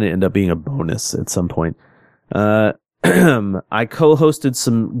think that's going to end up being a bonus at some point. I co-hosted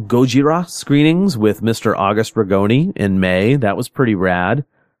some Gojira screenings with Mr. August Ragoni in May. That was pretty rad.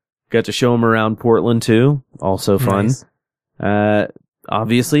 Got to show him around Portland too. Also fun. Nice.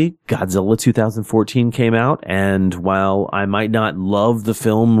 Obviously, Godzilla 2014 came out, and while I might not love the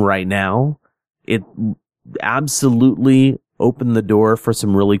film right now, it absolutely opened the door for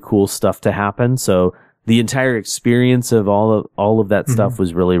some really cool stuff to happen. So the entire experience of all of that stuff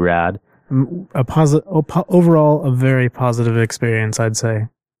was really rad. Overall, a very positive experience, I'd say.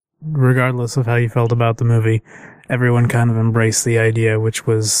 Regardless of how you felt about the movie, everyone kind of embraced the idea,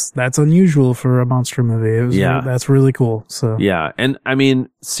 that's unusual for a monster movie. That's really cool. So yeah, and I mean,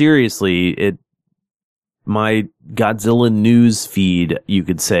 seriously, my Godzilla news feed, you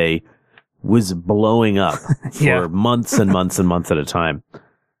could say, was blowing up for months and months and months at a time.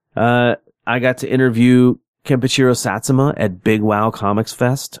 I got to interview Kenpachiro Satsuma at Big Wow Comics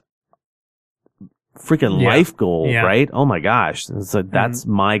Fest. Freaking life goal, right? Oh my gosh. That's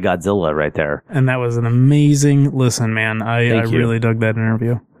my Godzilla right there. And that was an amazing listen, man. I really dug that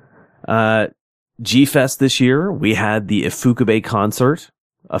interview. G-Fest this year, we had the Ifukube concert,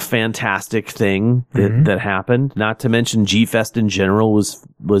 a fantastic thing that happened. Not to mention G-Fest in general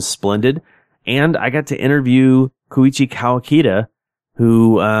was splendid. And I got to interview Koichi Kawakita,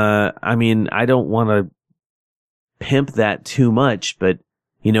 who, I don't want to pimp that too much, but,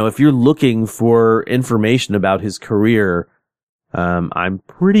 if you're looking for information about his career, I'm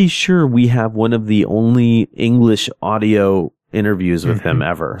pretty sure we have one of the only English audio interviews with him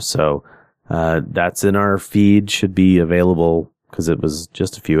ever. So, that's in our feed, should be available because it was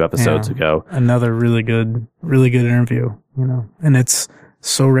just a few episodes ago. Another really good interview, and it's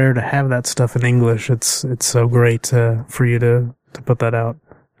so rare to have that stuff in English. It's so great for you to put that out.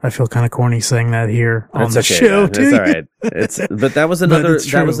 I feel kind of corny saying that here on the show too. It's all right. But that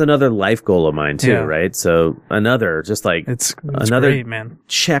was another life goal of mine too, right? So another another great, man.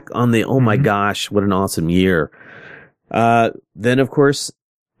 Check on the my gosh, what an awesome year. Then of course,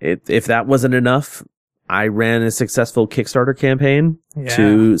 if that wasn't enough, I ran a successful Kickstarter campaign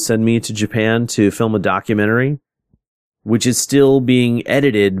to send me to Japan to film a documentary, which is still being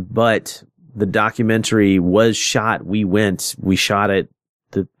edited, but the documentary was shot. We shot it.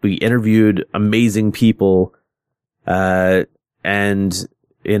 We interviewed amazing people. And,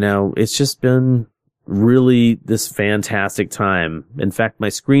 it's just been really this fantastic time. In fact, my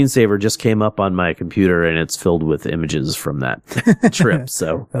screensaver just came up on my computer and it's filled with images from that trip.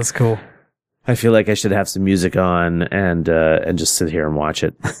 So that's cool. I feel like I should have some music on and just sit here and watch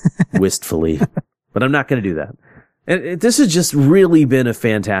it wistfully, but I'm not going to do that. And this has just really been a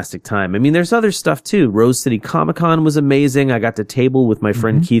fantastic time. I mean, there's other stuff too. Rose City Comic Con was amazing. I got to table with my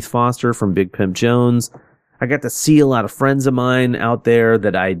friend Keith Foster from Big Pimp Jones. I got to see a lot of friends of mine out there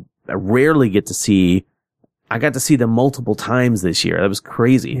that I rarely get to see. I got to see them multiple times this year. That was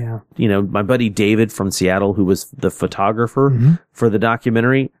crazy. Yeah. You know, my buddy David from Seattle, who was the photographer for the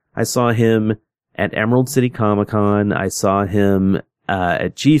documentary, I saw him at Emerald City Comic Con. I saw him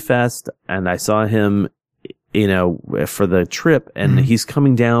at G-Fest, and I saw him, you know, for the trip, and he's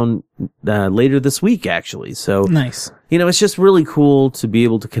coming down later this week, actually. So nice. You know, it's just really cool to be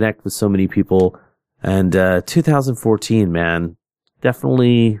able to connect with so many people. And 2014, man,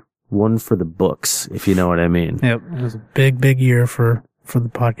 definitely one for the books, if you know what I mean. Yep, it was a big year for the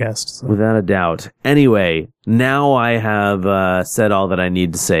podcast. So. Without a doubt. Anyway, now I have said all that I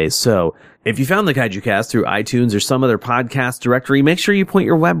need to say. So if you found the Kaiju Cast through iTunes or some other podcast directory, make sure you point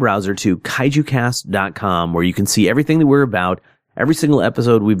your web browser to kaijucast.com, where you can see everything that we're about, every single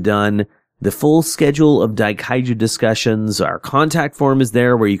episode we've done, the full schedule of Daikaiju discussions. Our contact form is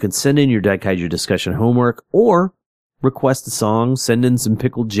there where you can send in your Daikaiju discussion homework or request a song, send in some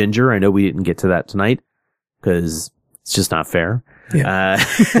pickled ginger. I know we didn't get to that tonight because it's just not fair. Yeah.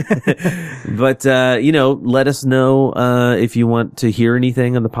 But, you know, let us know, if you want to hear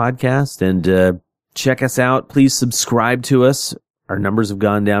anything on the podcast, and, check us out. Please subscribe to us. Our numbers have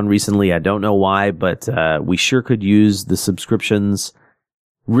gone down recently. I don't know why, but, we sure could use the subscriptions.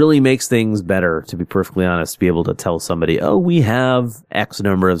 Really makes things better, to be perfectly honest, to be able to tell somebody, oh, we have X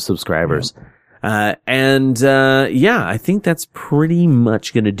number of subscribers. Yeah. Yeah, I think that's pretty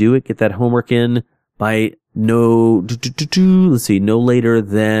much going to do it. Get that homework in by no later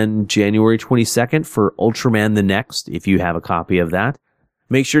than January 22nd for Ultraman the Next, if you have a copy of that.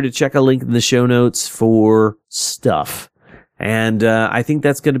 Make sure to check a link in the show notes for stuff. And I think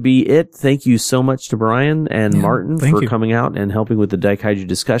that's going to be it. Thank you so much to Brian and Martin for coming out and helping with the Daikaiju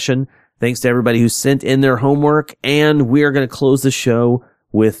discussion. Thanks to everybody who sent in their homework. And we are going to close the show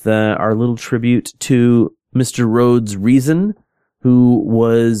with our little tribute to Mr. Rhodes Reason, who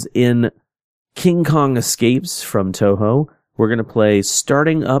was in King Kong Escapes from Toho. We're going to play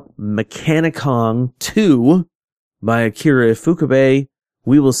Starting Up Mechanicong 2 by Akira Ifukube.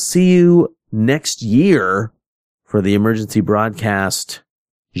 We will see you next year for the emergency broadcast,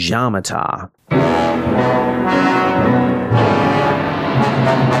 Jamata.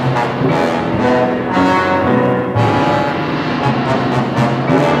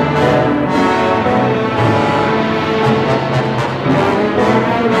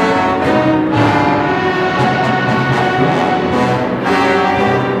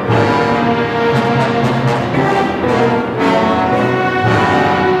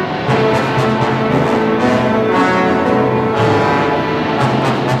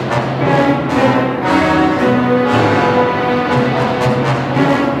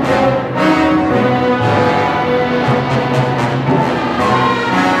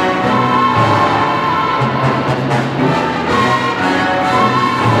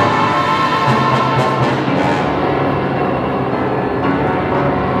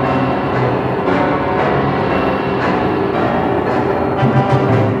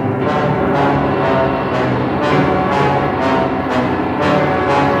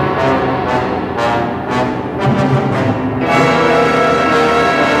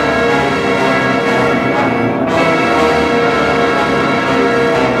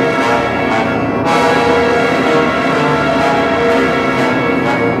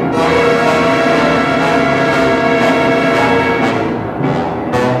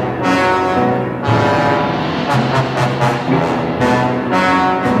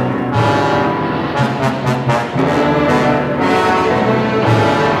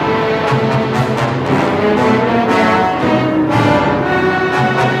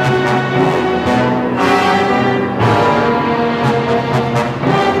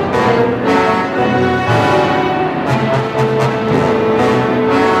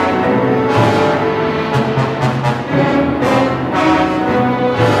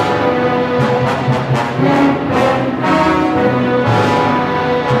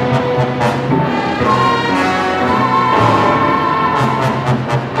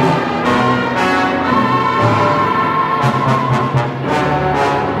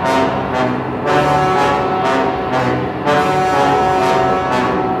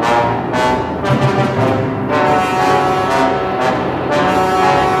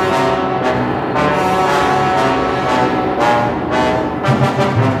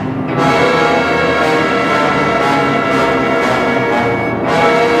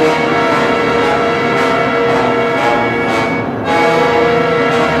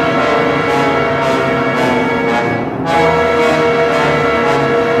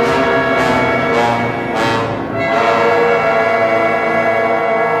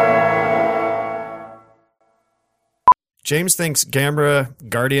 James thinks Gamera,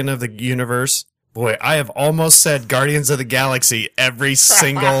 Guardian of the Universe. Boy, I have almost said Guardians of the Galaxy every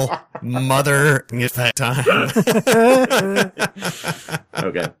single mother at that time.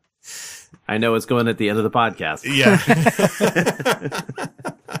 Okay. I know it's going at the end of the podcast. Yeah.